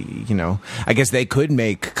 I guess they could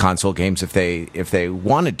make console games if they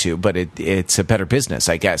wanted to, but it's a better business,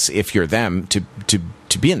 I guess, if you're them to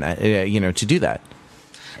be in that, to do that.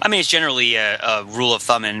 I mean, it's generally a rule of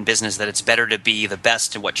thumb in business that it's better to be the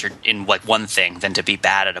best at what you're in, like one thing, than to be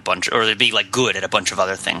bad at a bunch, or to be like good at a bunch of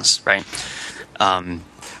other things, right?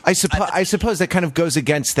 I suppose that kind of goes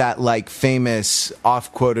against that like famous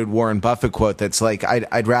oft-quoted Warren Buffett quote that's like,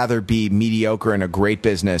 I'd rather be mediocre in a great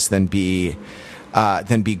business than be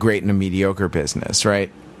great in a mediocre business,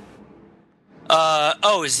 right?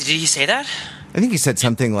 Did he say that? I think he said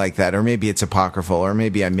something like that, or maybe it's apocryphal, or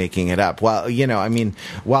maybe I'm making it up. Well,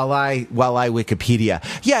 while I Wikipedia,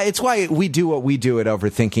 yeah, it's why we do what we do at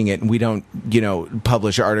Overthinking It, and we don't,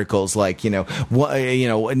 publish articles like,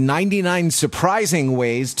 99 surprising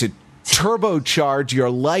ways to turbocharge your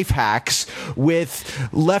life hacks with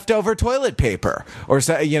leftover toilet paper, or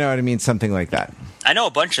so, you know what I mean, something like that. I know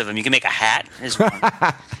a bunch of them. You can make a hat. Is one.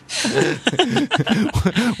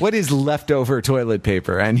 What is leftover toilet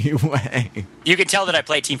paper anyway? You can tell that I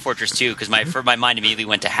play Team Fortress 2 because my mind immediately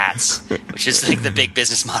went to hats, which is like the big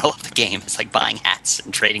business model of the game. It's like buying hats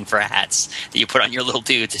and trading for hats that you put on your little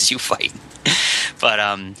dudes as you fight. But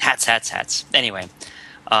hats. Anyway,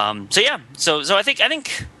 so I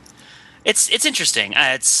think it's interesting.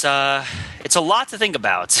 It's a lot to think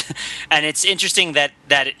about, and it's interesting that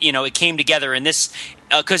it came together in this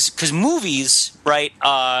because movies, right?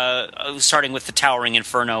 Starting with the Towering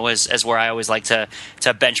Inferno as where I always like to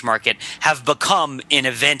benchmark it, have become an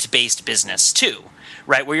event-based business too,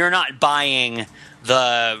 right? Where you're not buying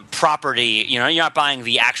the property, you're not buying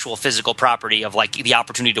the actual physical property of like the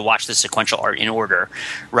opportunity to watch the sequential art in order,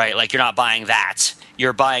 right? Like you're not buying that.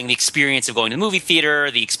 You're buying the experience of going to the movie theater,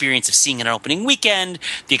 the experience of seeing an opening weekend,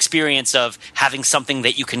 the experience of having something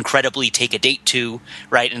that you can credibly take a date to,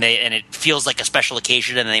 right? And it feels like a special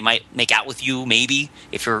occasion, and they might make out with you maybe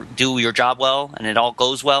if you do your job well and it all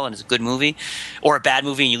goes well and it's a good movie, or a bad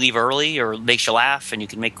movie and you leave early or it makes you laugh and you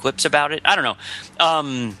can make quips about it. I don't know.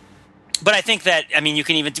 But I think that,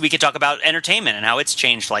 we could talk about entertainment and how it's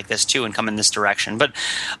changed like this too and come in this direction. But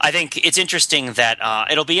I think it's interesting that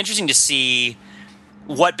it'll be interesting to see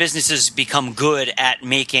what businesses become good at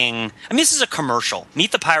making. This is a commercial.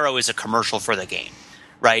 Meet the Pyro is a commercial for the game,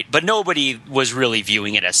 right? But nobody was really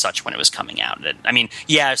viewing it as such when it was coming out.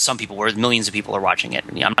 Some people were. Millions of people are watching it.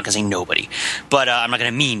 I'm not going to say nobody, but I'm not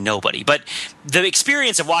going to mean nobody. But the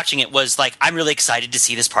experience of watching it was like, I'm really excited to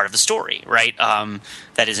see this part of the story, right?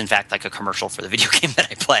 That is, in fact, like a commercial for the video game that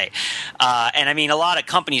I play. A lot of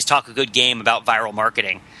companies talk a good game about viral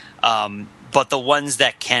marketing. But the ones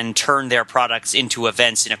that can turn their products into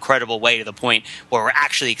events in a credible way to the point where we're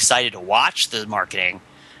actually excited to watch the marketing,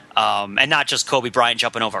 and not just Kobe Bryant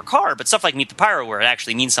jumping over a car, but stuff like Meet the Pyro where it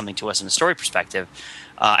actually means something to us in a story perspective.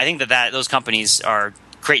 I think that those companies are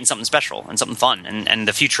creating something special and something fun and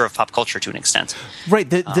the future of pop culture to an extent. Right.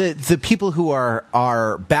 The people who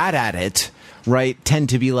are bad at it, right, tend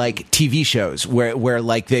to be like TV shows where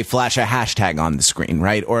like they flash a hashtag on the screen,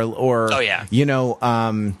 right? Or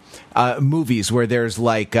movies where there's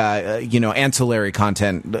like ancillary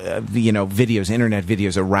content, videos, internet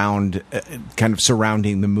videos around, kind of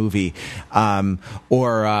surrounding the movie,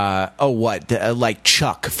 like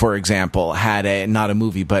Chuck, for example, had not a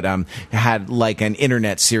movie, but had like an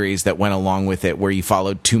internet series that went along with it where you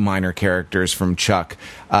followed two minor characters from Chuck,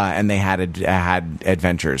 and they had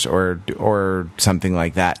adventures or something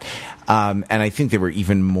like that, and I think they were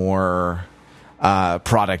even more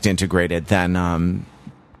product integrated than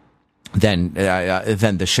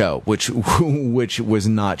the show, which was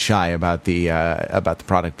not shy about the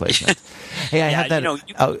product placement. Hey,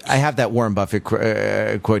 I have that Warren Buffett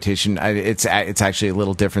quotation. It's actually a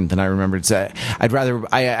little different than I remembered. I'd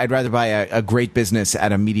rather buy a great business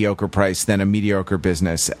at a mediocre price than a mediocre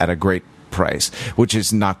business at a great price, which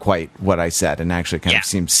is not quite what I said, and actually kind of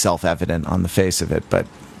seems self-evident on the face of it. But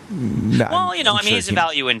he's a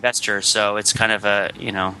value investor, so it's kind of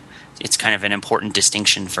it's kind of an important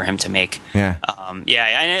distinction for him to make. Yeah.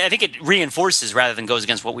 I think it reinforces rather than goes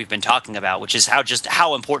against what we've been talking about, which is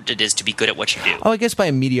how important it is to be good at what you do. Oh, I guess by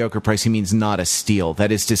a mediocre price he means not a steal.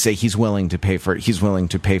 That is to say, he's willing to pay for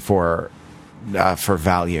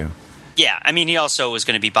value. Yeah, he also was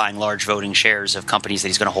going to be buying large voting shares of companies that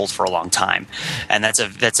he's going to hold for a long time, and that's a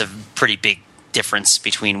pretty big difference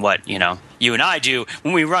between what you and I do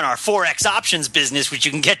when we run our Forex options business, which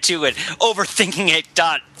you can get to at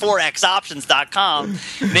overthinkingit.forexoptions.com.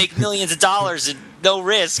 Make millions of dollars at no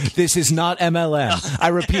risk. This is not MLM. I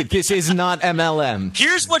repeat, this is not MLM.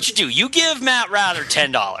 Here's what you do: you give Matt Rather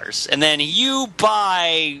 $10, and then you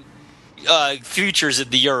buy futures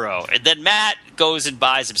in the euro, and then Matt goes and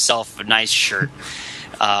buys himself a nice shirt.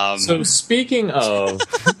 So speaking of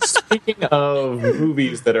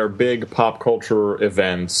movies that are big pop culture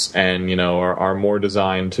events and are more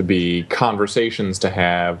designed to be conversations to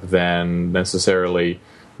have than necessarily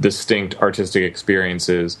distinct artistic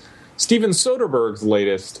experiences, Steven Soderbergh's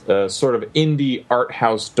latest sort of indie art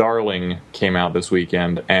house darling came out this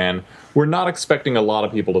weekend, and we're not expecting a lot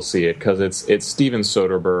of people to see it because it's Steven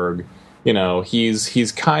Soderbergh. He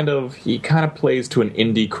kind of plays to an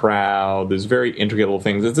indie crowd. There's very intricate little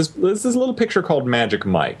things. There's this little picture called Magic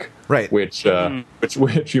Mike, right? Which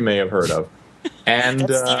you may have heard of. And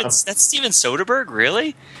that's Steven Soderbergh,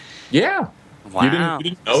 really? Yeah. Wow. You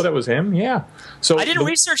didn't know that was him? Yeah. So I didn't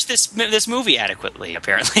research this movie adequately.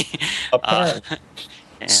 Apparently.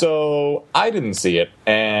 So I didn't see it,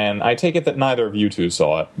 and I take it that neither of you two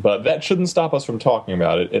saw it, but that shouldn't stop us from talking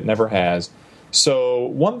about it. It never has. So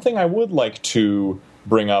one thing I would like to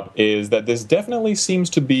bring up is that this definitely seems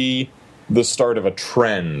to be the start of a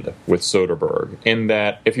trend with Soderbergh, in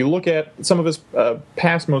that if you look at some of his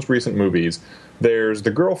past most recent movies, there's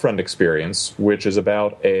The Girlfriend Experience, which is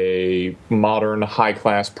about a modern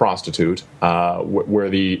high-class prostitute, where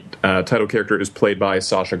the title character is played by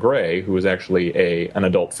Sasha Grey, who is actually an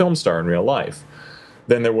adult film star in real life.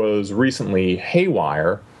 Then there was recently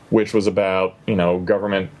Haywire, which was about,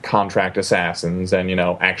 government contract assassins and,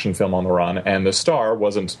 action film on the run. And the star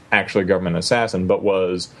wasn't actually a government assassin, but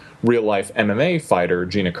was real-life MMA fighter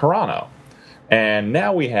Gina Carano. And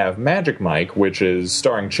now we have Magic Mike, which is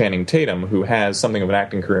starring Channing Tatum, who has something of an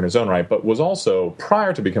acting career in his own right, but was also,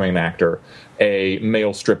 prior to becoming an actor, a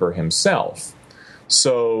male stripper himself.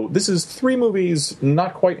 So this is 3 movies,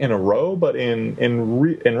 not quite in a row, but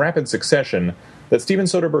in rapid succession, that Steven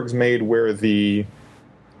Soderbergh's made where the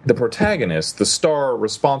protagonist, the star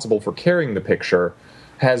responsible for carrying the picture,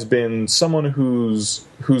 has been someone who's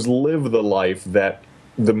lived the life that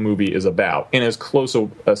the movie is about, in as close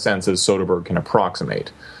a sense as Soderbergh can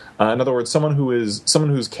approximate. In other words, someone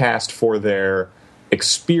who's cast for their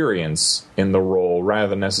experience in the role rather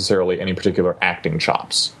than necessarily any particular acting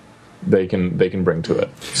chops they can bring to it.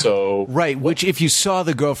 So right, which if you saw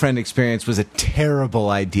The Girlfriend Experience was a terrible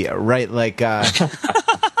idea, right? Like the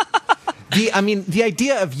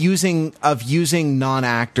idea of using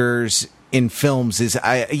non-actors in films is,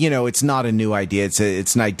 it's not a new idea.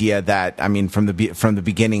 It's an idea that, from the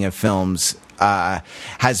beginning of films,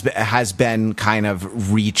 has been kind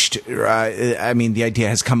of reached. The idea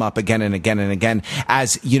has come up again and again and again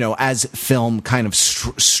as film kind of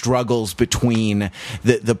struggles between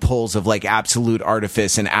the poles of like absolute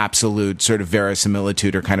artifice and absolute sort of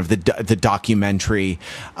verisimilitude, or kind of the documentary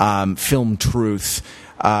film truth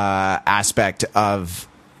aspect of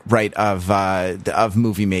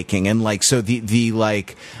movie making. And like, so the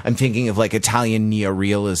like, I'm thinking of like Italian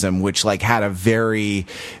neorealism, which like had a very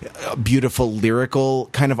beautiful lyrical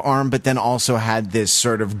kind of arm, but then also had this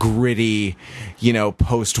sort of gritty,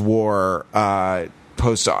 post-war,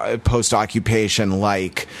 post-occupation,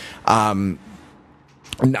 like,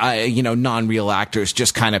 non-real actors,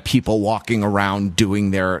 just kind of people walking around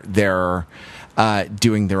doing their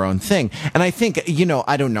own thing. And I think,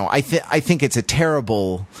 I don't know. I think it's a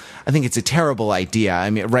terrible idea.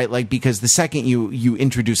 Like, because the second you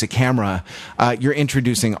introduce a camera, you're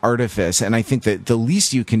introducing artifice. And I think that the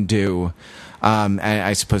least you can do, and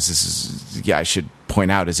I suppose this is, I should point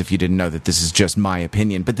out, as if you didn't know, that this is just my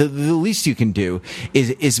opinion, but the least you can do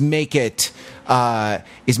is make it a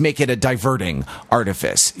diverting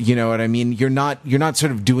artifice. You know what I mean? You're not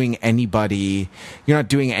sort of doing anybody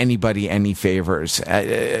any favors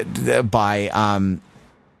by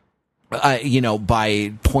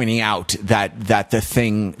pointing out that the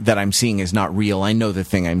thing that I'm seeing is not real. I know the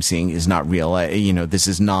thing I'm seeing is not real. This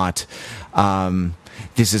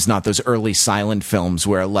is not those early silent films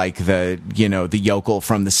where like the yokel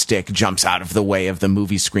from The Stick jumps out of the way of the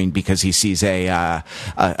movie screen because he sees a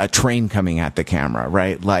train coming at the camera,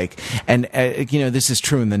 right? Like, and this is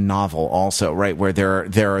true in the novel also, right? Where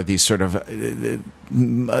there are these sort of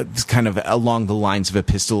kind of along the lines of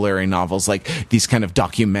epistolary novels, like these kind of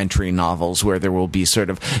documentary novels where there will be sort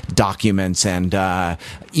of documents and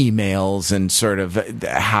emails and sort of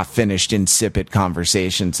half-finished insipid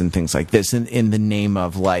conversations and things like this in the name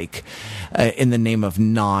of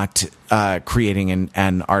not creating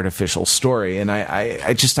an artificial story. And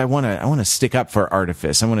I want to stick up for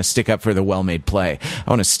artifice. I want to stick up for the well-made play. I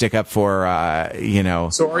want to stick up for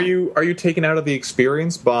So are you taken out of the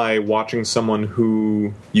experience by watching someone who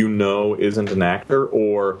isn't an actor?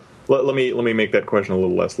 Or let me make that question a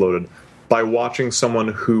little less loaded. By watching someone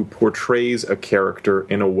who portrays a character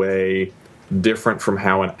in a way different from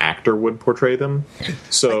how an actor would portray them.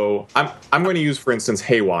 So I'm going to use, for instance,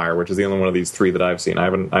 Haywire, which is the only one of these 3 that I've seen. I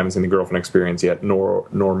haven't seen The Girlfriend Experience yet,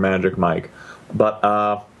 nor Magic Mike. But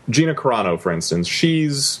Gina Carano, for instance,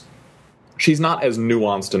 she's not as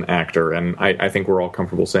nuanced an actor, and I think we're all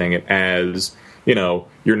comfortable saying it, as your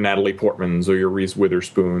Natalie Portmans or your Reese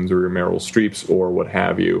Witherspoons or your Meryl Streeps or what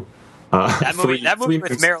have you. That movie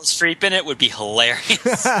with Meryl Streep in it would be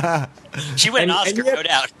hilarious. She went Oscar, no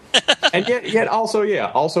doubt. And yet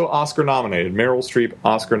also Oscar nominated. Meryl Streep,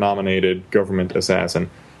 Oscar nominated government assassin.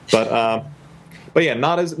 But yeah,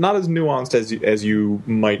 not as nuanced as you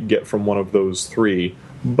might get from one of those 3.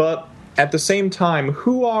 But at the same time,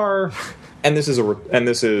 who are and this is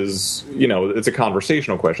it's a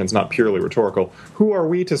conversational question. It's not purely rhetorical. Who are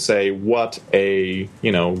we to say what a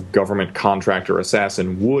government contractor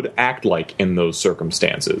assassin would act like in those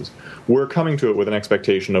circumstances? We're coming to it with an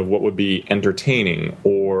expectation of what would be entertaining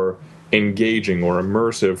or engaging or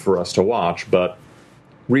immersive for us to watch, but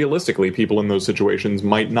realistically, people in those situations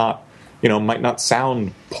might not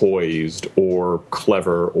sound poised or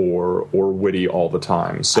clever or witty all the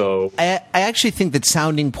time. So I actually think that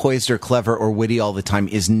sounding poised or clever or witty all the time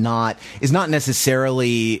is not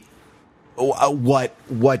necessarily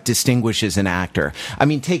what distinguishes an actor. I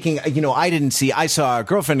mean, I saw a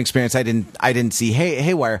Girlfriend Experience. I didn't see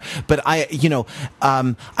Haywire, but I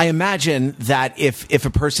imagine that if a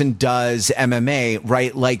person does MMA,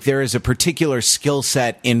 right, like there is a particular skill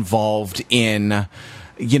set involved in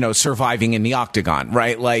surviving in the octagon,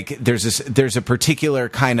 right? Like there's a particular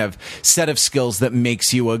kind of set of skills that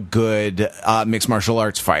makes you a good mixed martial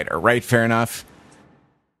arts fighter, right? Fair enough.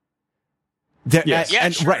 Yes.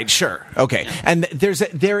 Sure. Right, sure, okay. And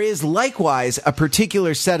there is likewise a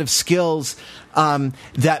particular set of skills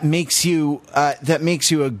that makes you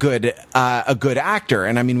a good actor.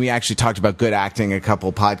 And I mean, we actually talked about good acting a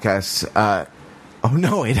couple podcasts. Oh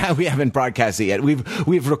no! We haven't broadcast it yet.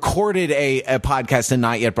 We've recorded a podcast and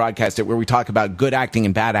not yet broadcast it, where we talk about good acting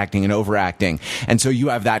and bad acting and overacting, and so you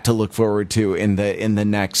have that to look forward to in the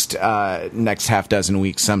next half dozen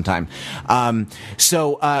weeks sometime.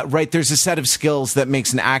 Right, there's a set of skills that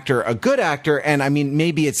makes an actor a good actor, and I mean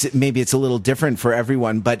maybe it's a little different for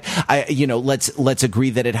everyone, but let's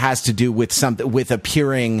agree that it has to do with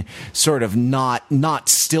appearing sort of not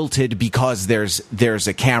stilted because there's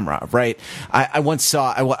a camera, right? I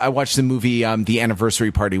watched the movie The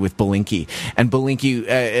Anniversary Party with Belinky, and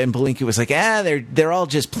Belinky was like, they're all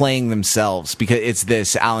just playing themselves, because it's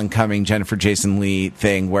this Alan Cumming, Jennifer Jason Leigh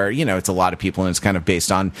thing where it's a lot of people and it's kind of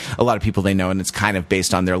based on a lot of people they know, and it's kind of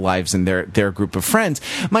based on their lives and their group of friends.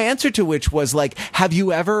 My answer to which was like, have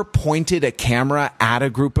you ever pointed a camera at a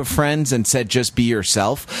group of friends and said, just be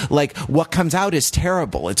yourself? Like, what comes out is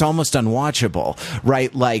terrible. It's almost unwatchable,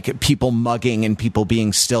 right? Like people mugging and people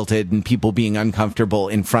being stilted and people being uncomfortable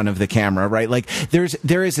in front of the camera, right? Like there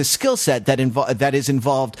is a skill set that is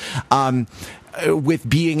involved with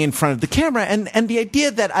being in front of the camera, and the idea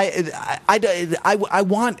that I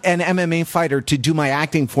want an MMA fighter to do my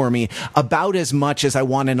acting for me about as much as I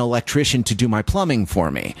want an electrician to do my plumbing for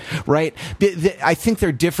me, right? I think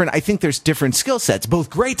they're different. I think there's different skill sets, both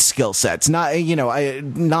great skill sets. I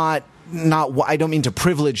don't mean to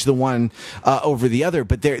privilege the one over the other,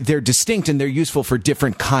 but they're distinct and they're useful for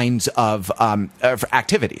different kinds of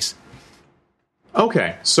activities.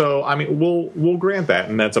 Okay, so I mean, we'll grant that,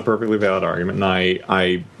 and that's a perfectly valid argument, and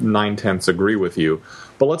I 9/10 agree with you.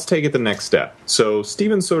 But let's take it the next step. So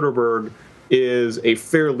Steven Soderbergh is a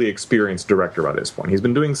fairly experienced director by this point. He's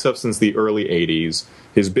been doing stuff since the early '80s.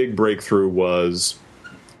 His big breakthrough was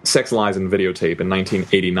Sex, Lies, and Videotape in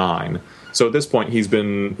 1989. So at this point, he's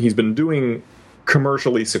been doing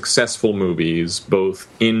commercially successful movies, both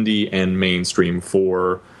indie and mainstream,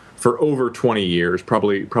 for over 20 years,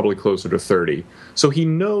 probably closer to 30. So he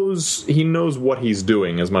knows what he's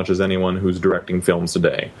doing as much as anyone who's directing films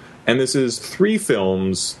today. And this is 3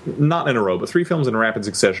 films, not in a row, but 3 films in rapid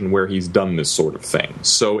succession where he's done this sort of thing.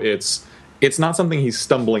 So it's not something he's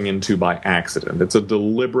stumbling into by accident. It's a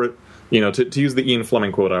deliberate, to use the Ian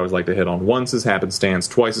Fleming quote I always like to hit on, once is happenstance,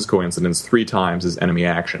 twice is coincidence, 3 times is enemy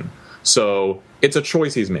action. So it's a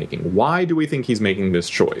choice he's making. Why do we think he's making this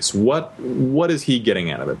choice? What is he getting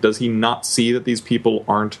out of it? Does he not see that these people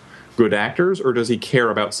aren't good actors, or does he care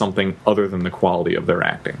about something other than the quality of their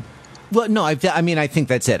acting? Well, no, I think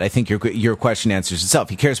that's it. I think your question answers itself.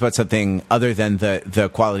 He cares about something other than the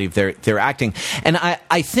quality of their acting. And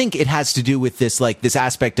I think it has to do with this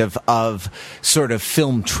aspect of sort of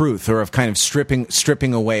film truth, or of kind of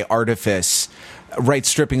stripping away artifice. Right,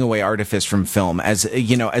 stripping away artifice from film, as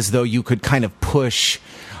though you could kind of push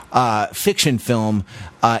fiction film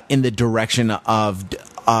in the direction of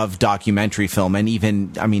documentary film, and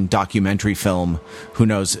even, I mean, documentary film. Who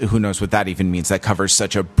knows what that even means? That covers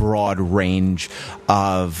such a broad range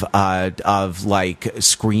of like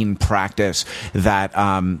screen practice that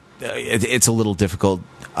it's a little difficult.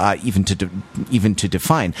 Even to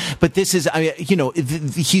define, but this is,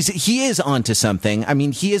 he is onto something. I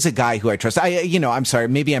mean, he is a guy who I trust. I'm sorry,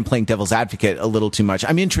 maybe I'm playing devil's advocate a little too much.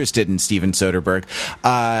 I'm interested in Steven Soderbergh.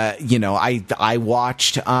 I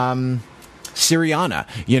watched Syriana,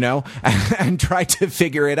 and tried to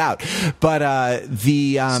figure it out, but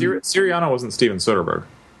Syriana wasn't Steven Soderbergh.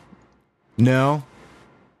 No.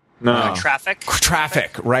 Traffic,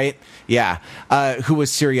 right? Yeah. Who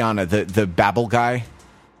was Syriana? The Babel guy.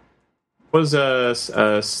 Was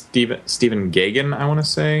Stephen Gaghan, I want to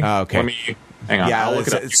say. Oh, okay. Let me hang on. Yeah, I'll look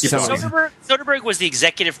it up. it's- Soderbergh was the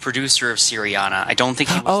executive producer of Syriana. I don't think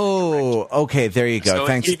he was. Oh, okay. There you go. So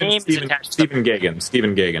Thanks. his name is attached to Stephen Gaghan.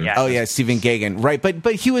 Stephen Gaghan. Yeah. Oh yeah, Stephen Gaghan, right?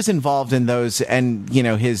 But he was involved in those, and you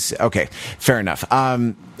know his. Okay, fair enough.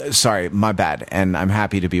 Sorry, my bad, and I'm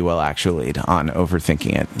happy to be well actually'd on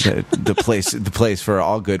overthinking it. The place for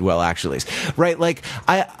all good well actuallys, right? Like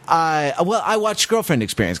I watched Girlfriend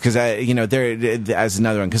Experience because there as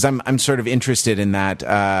another one because I'm sort of interested in that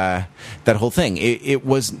whole thing. It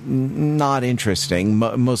was not interesting,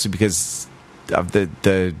 mostly because of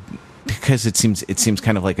the. Because it seems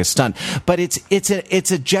kind of like a stunt, but it's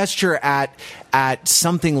a gesture at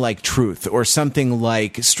something like truth or something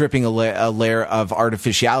like stripping a layer of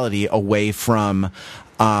artificiality away from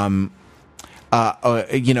away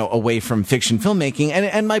from fiction filmmaking.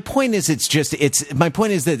 And my point is, my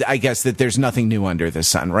point is that I guess that there's nothing new under the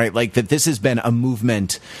sun, right? Like that this has been a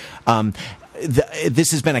movement.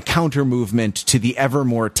 This has been a counter movement to the ever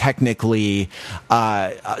more technically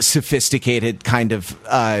sophisticated kind of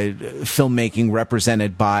filmmaking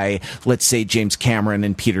represented by, let's say, James Cameron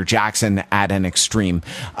and Peter Jackson at an extreme.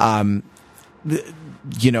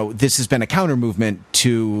 This has been a counter movement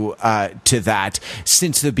to that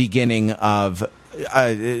since the beginning of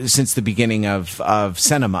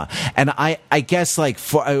cinema. And I guess like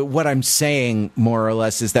for what I'm saying more or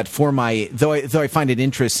less is that for my though I find it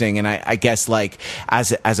interesting, and I guess like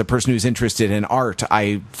as a person who's interested in art,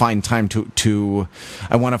 I find time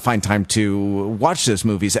I want to find time to watch those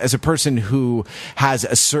movies. As a person who has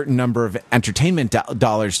a certain number of entertainment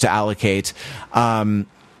dollars to allocate,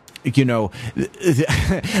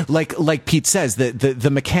 like Pete says, the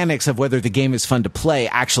mechanics of whether the game is fun to play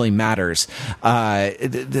actually matters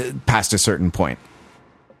past a certain point.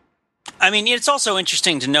 I mean, it's also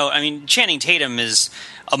interesting to note. I mean, Channing Tatum is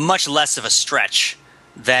a much less of a stretch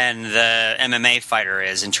than the MMA fighter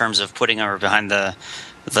is in terms of putting her behind the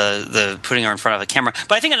putting her in front of the camera.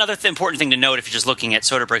 But I think another important thing to note, if you're just looking at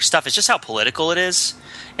Soderbergh's stuff, is just how political it is.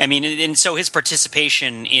 I mean, and so his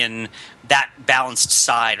participation in that balanced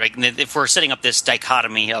side, right? If we're setting up this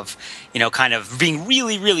dichotomy of, kind of being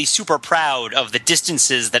really, really super proud of the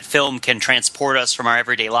distances that film can transport us from our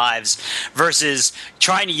everyday lives versus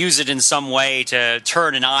trying to use it in some way to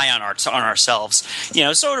turn an eye on ourselves.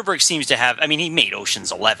 Soderbergh seems to have, I mean, he made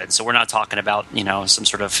Ocean's 11, so we're not talking about, some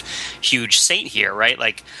sort of huge saint here, right?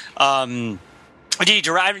 Like, did he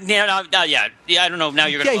direct? Yeah, I don't know. Now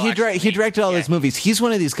you're going to. He directed all those movies. He's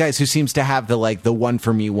one of these guys who seems to have the one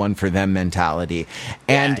for me, one for them mentality,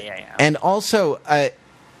 and also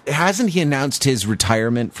hasn't he announced his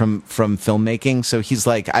retirement from filmmaking? So he's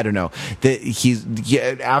like, I don't know,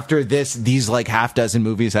 after these like half dozen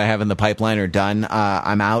movies I have in the pipeline are done.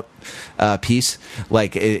 I'm out. Peace.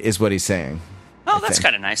 Like is what he's saying. Oh, that's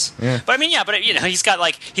kind of nice. Yeah. But I mean, but he's got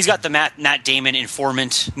the Matt Damon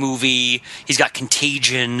Informant movie. He's got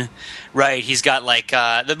Contagion, right? He's got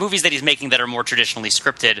the movies that he's making that are more traditionally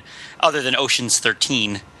scripted, other than Ocean's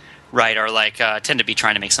 13, right? Are tend to be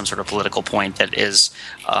trying to make some sort of political point that is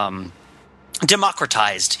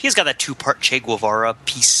democratized. He's got that 2-part Che Guevara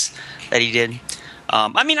piece that he did.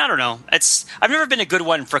 I mean, I don't know. I've never been a good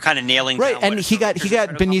one for kind of nailing right. down. And he got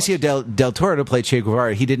Benicio del Toro to play Che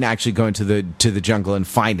Guevara. He didn't actually go into the jungle and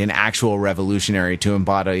find an actual revolutionary to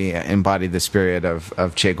embody the spirit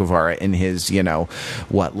of Che Guevara in his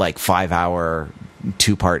 5-hour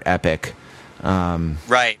 2-part epic.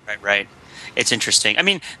 Right. It's interesting. I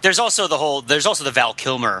mean, there's also the Val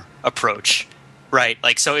Kilmer approach. Right.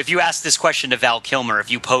 Like, so if you ask this question to Val Kilmer,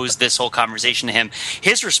 if you pose this whole conversation to him,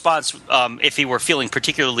 his response, if he were feeling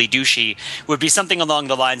particularly douchey, would be something along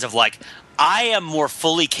the lines of like, I am more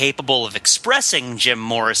fully capable of expressing Jim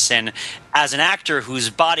Morrison as an actor whose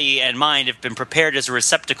body and mind have been prepared as a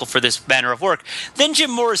receptacle for this manner of work than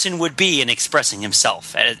Jim Morrison would be in expressing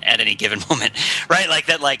himself at any given moment, right? Like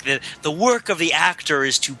that, like the work of the actor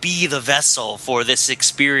is to be the vessel for this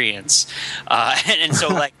experience, and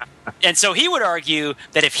so he would argue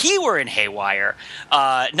that if he were in Haywire,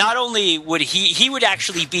 not only would he would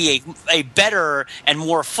actually be a better and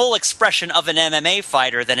more full expression of an MMA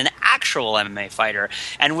fighter than an actual MMA fighter,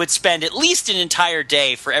 and would spend at least an entire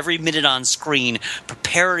day for every minute on screen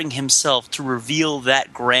preparing himself to reveal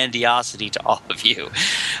that grandiosity to all of you.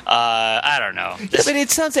 I don't know. Yeah, but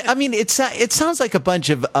it sounds. I mean, it sounds like a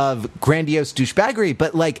bunch of grandiose douchebaggery.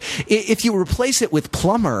 But like, if you replace it with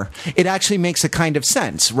Plumber, it actually makes a kind of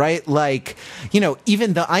sense, right? Like,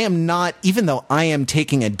 even though I am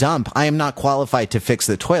taking a dump, I am not qualified to fix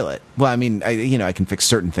the toilet. well, I mean, I can fix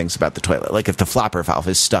certain things about the toilet, like if the flopper valve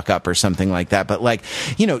is stuck up or something like that. But like,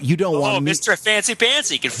 you don't want me. Mr. Fancy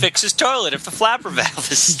Pantsy can fix his toilet if the flapper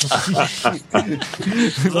valve is stuck.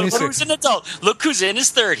 Look who's an adult. Look who's in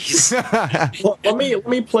his 30s. Well, let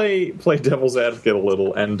me play devil's advocate a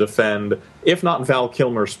little and defend, if not Val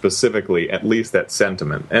Kilmer specifically, at least that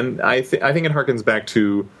sentiment. And I think it harkens back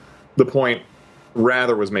to the point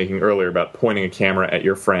Rather was making earlier about pointing a camera at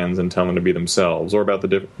your friends and telling them to be themselves, or about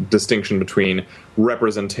the distinction between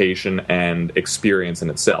representation and experience in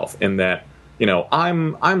itself. In that,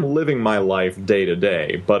 I'm living my life day to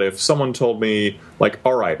day, but if someone told me, like,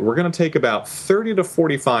 all right, we're going to take about 30 to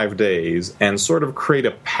 45 days and sort of create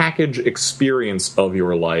a package experience of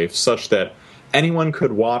your life such that anyone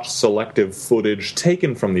could watch selective footage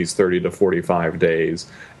taken from these 30 to 45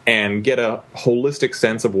 days and get a holistic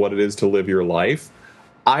sense of what it is to live your life,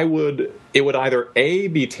 it would either A,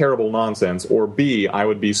 be terrible nonsense, or B, I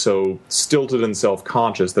would be so stilted and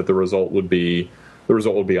self-conscious that the result would be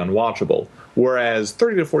unwatchable. Whereas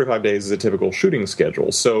 30 to 45 days is a typical shooting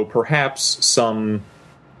schedule, so perhaps some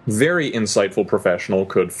very insightful professional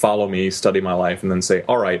could follow me, study my life, and then say,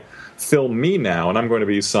 all right, film me now, and I'm going to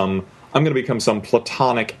become some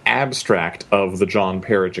platonic abstract of the John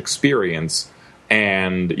Parrish experience.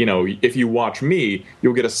 And, if you watch me,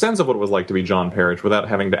 you'll get a sense of what it was like to be John Parrish without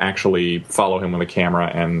having to actually follow him with a camera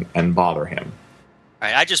and bother him. All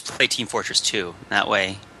right, I just play Team Fortress 2. That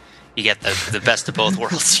way you get the best of both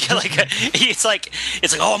worlds. You get it's like,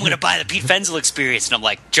 oh, I'm going to buy the Pete Fenzel experience. And I'm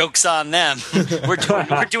like, joke's on them. We're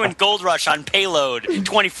doing Gold Rush on Payload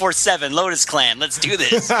 24/7, Lotus Clan. Let's do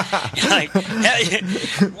this. Like,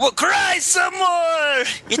 well, cry some more.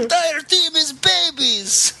 Entire team is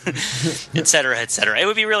babies. Et cetera, et cetera. It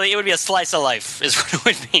would be a slice of life is what it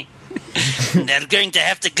would be. They're going to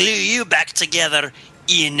have to glue you back together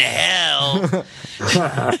in hell.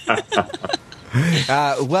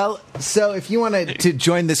 Well, so if you wanted to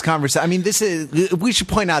join this conversation, I mean, we should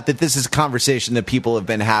point out that this is a conversation that people have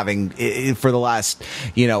been having for the last,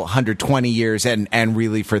 120 years and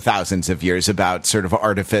really for thousands of years about sort of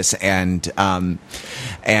artifice and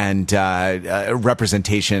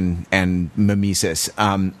representation and mimesis.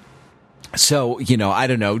 So, I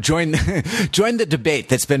don't know, join the debate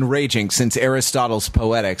that's been raging since Aristotle's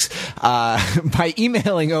Poetics, by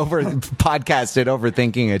emailing over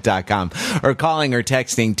podcast@overthinkingit.com or calling or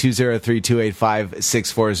texting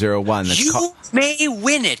 203-285-6401. You may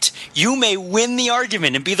win it. You may win the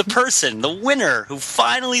argument and be the person, the winner, who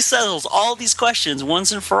finally settles all these questions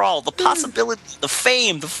once and for all. The possibility, the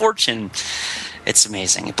fame, the fortune. It's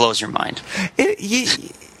amazing. It blows your mind.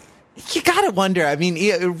 You gotta wonder. I mean,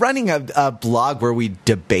 running a blog where we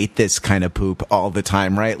debate this kind of poop all the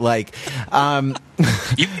time, right? Like,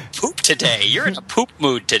 you poop today. You're in a poop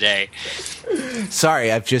mood today.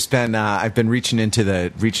 Sorry, I've just been reaching into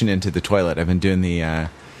the toilet. I've been doing the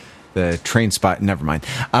train spot. Never mind.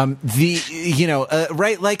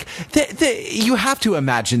 Right? Like, you have to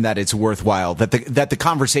imagine that it's worthwhile. That the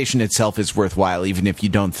conversation itself is worthwhile, even if you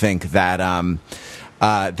don't think that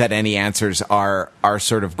that any answers are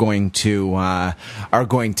sort of going to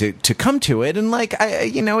come to it. And like,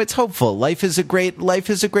 it's hopeful. Life is a great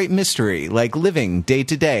mystery. Like living day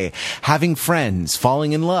to day, having friends,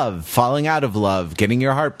 falling in love, falling out of love, getting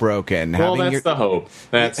your heart broken. Well, that's the hope.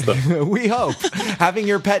 That's the we hope having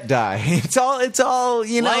your pet die. It's all.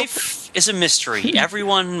 Life is a mystery.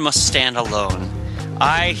 Everyone must stand alone.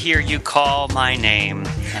 I hear you call my name,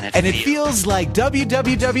 and it feels like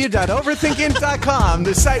www.overthinking.com,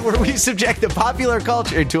 the site where we subject the popular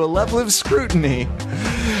culture to a level of scrutiny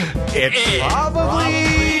it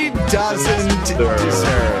probably doesn't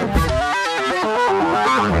deserve.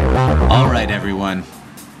 All right, everyone.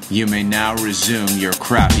 You may now resume your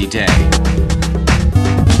crappy day.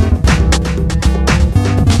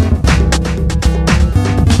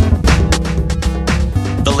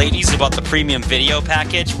 The ladies who bought the premium video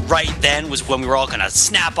package right then was when we were all going to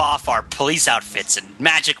snap off our police outfits and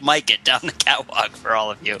Magic Mike it down the catwalk for all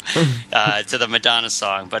of you to the Madonna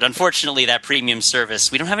song. But unfortunately, that premium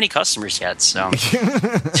service, we don't have any customers yet. So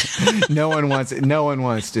no one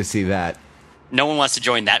wants to see that. No one wants to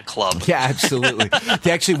join that club. Yeah, absolutely.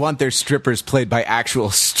 They actually want their strippers played by actual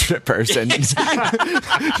strippers and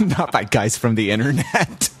not by guys from the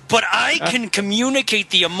internet. But I can communicate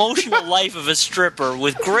the emotional life of a stripper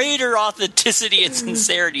with greater authenticity and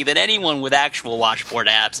sincerity than anyone with actual washboard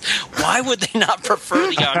abs. Why would they not prefer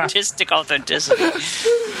the artistic authenticity?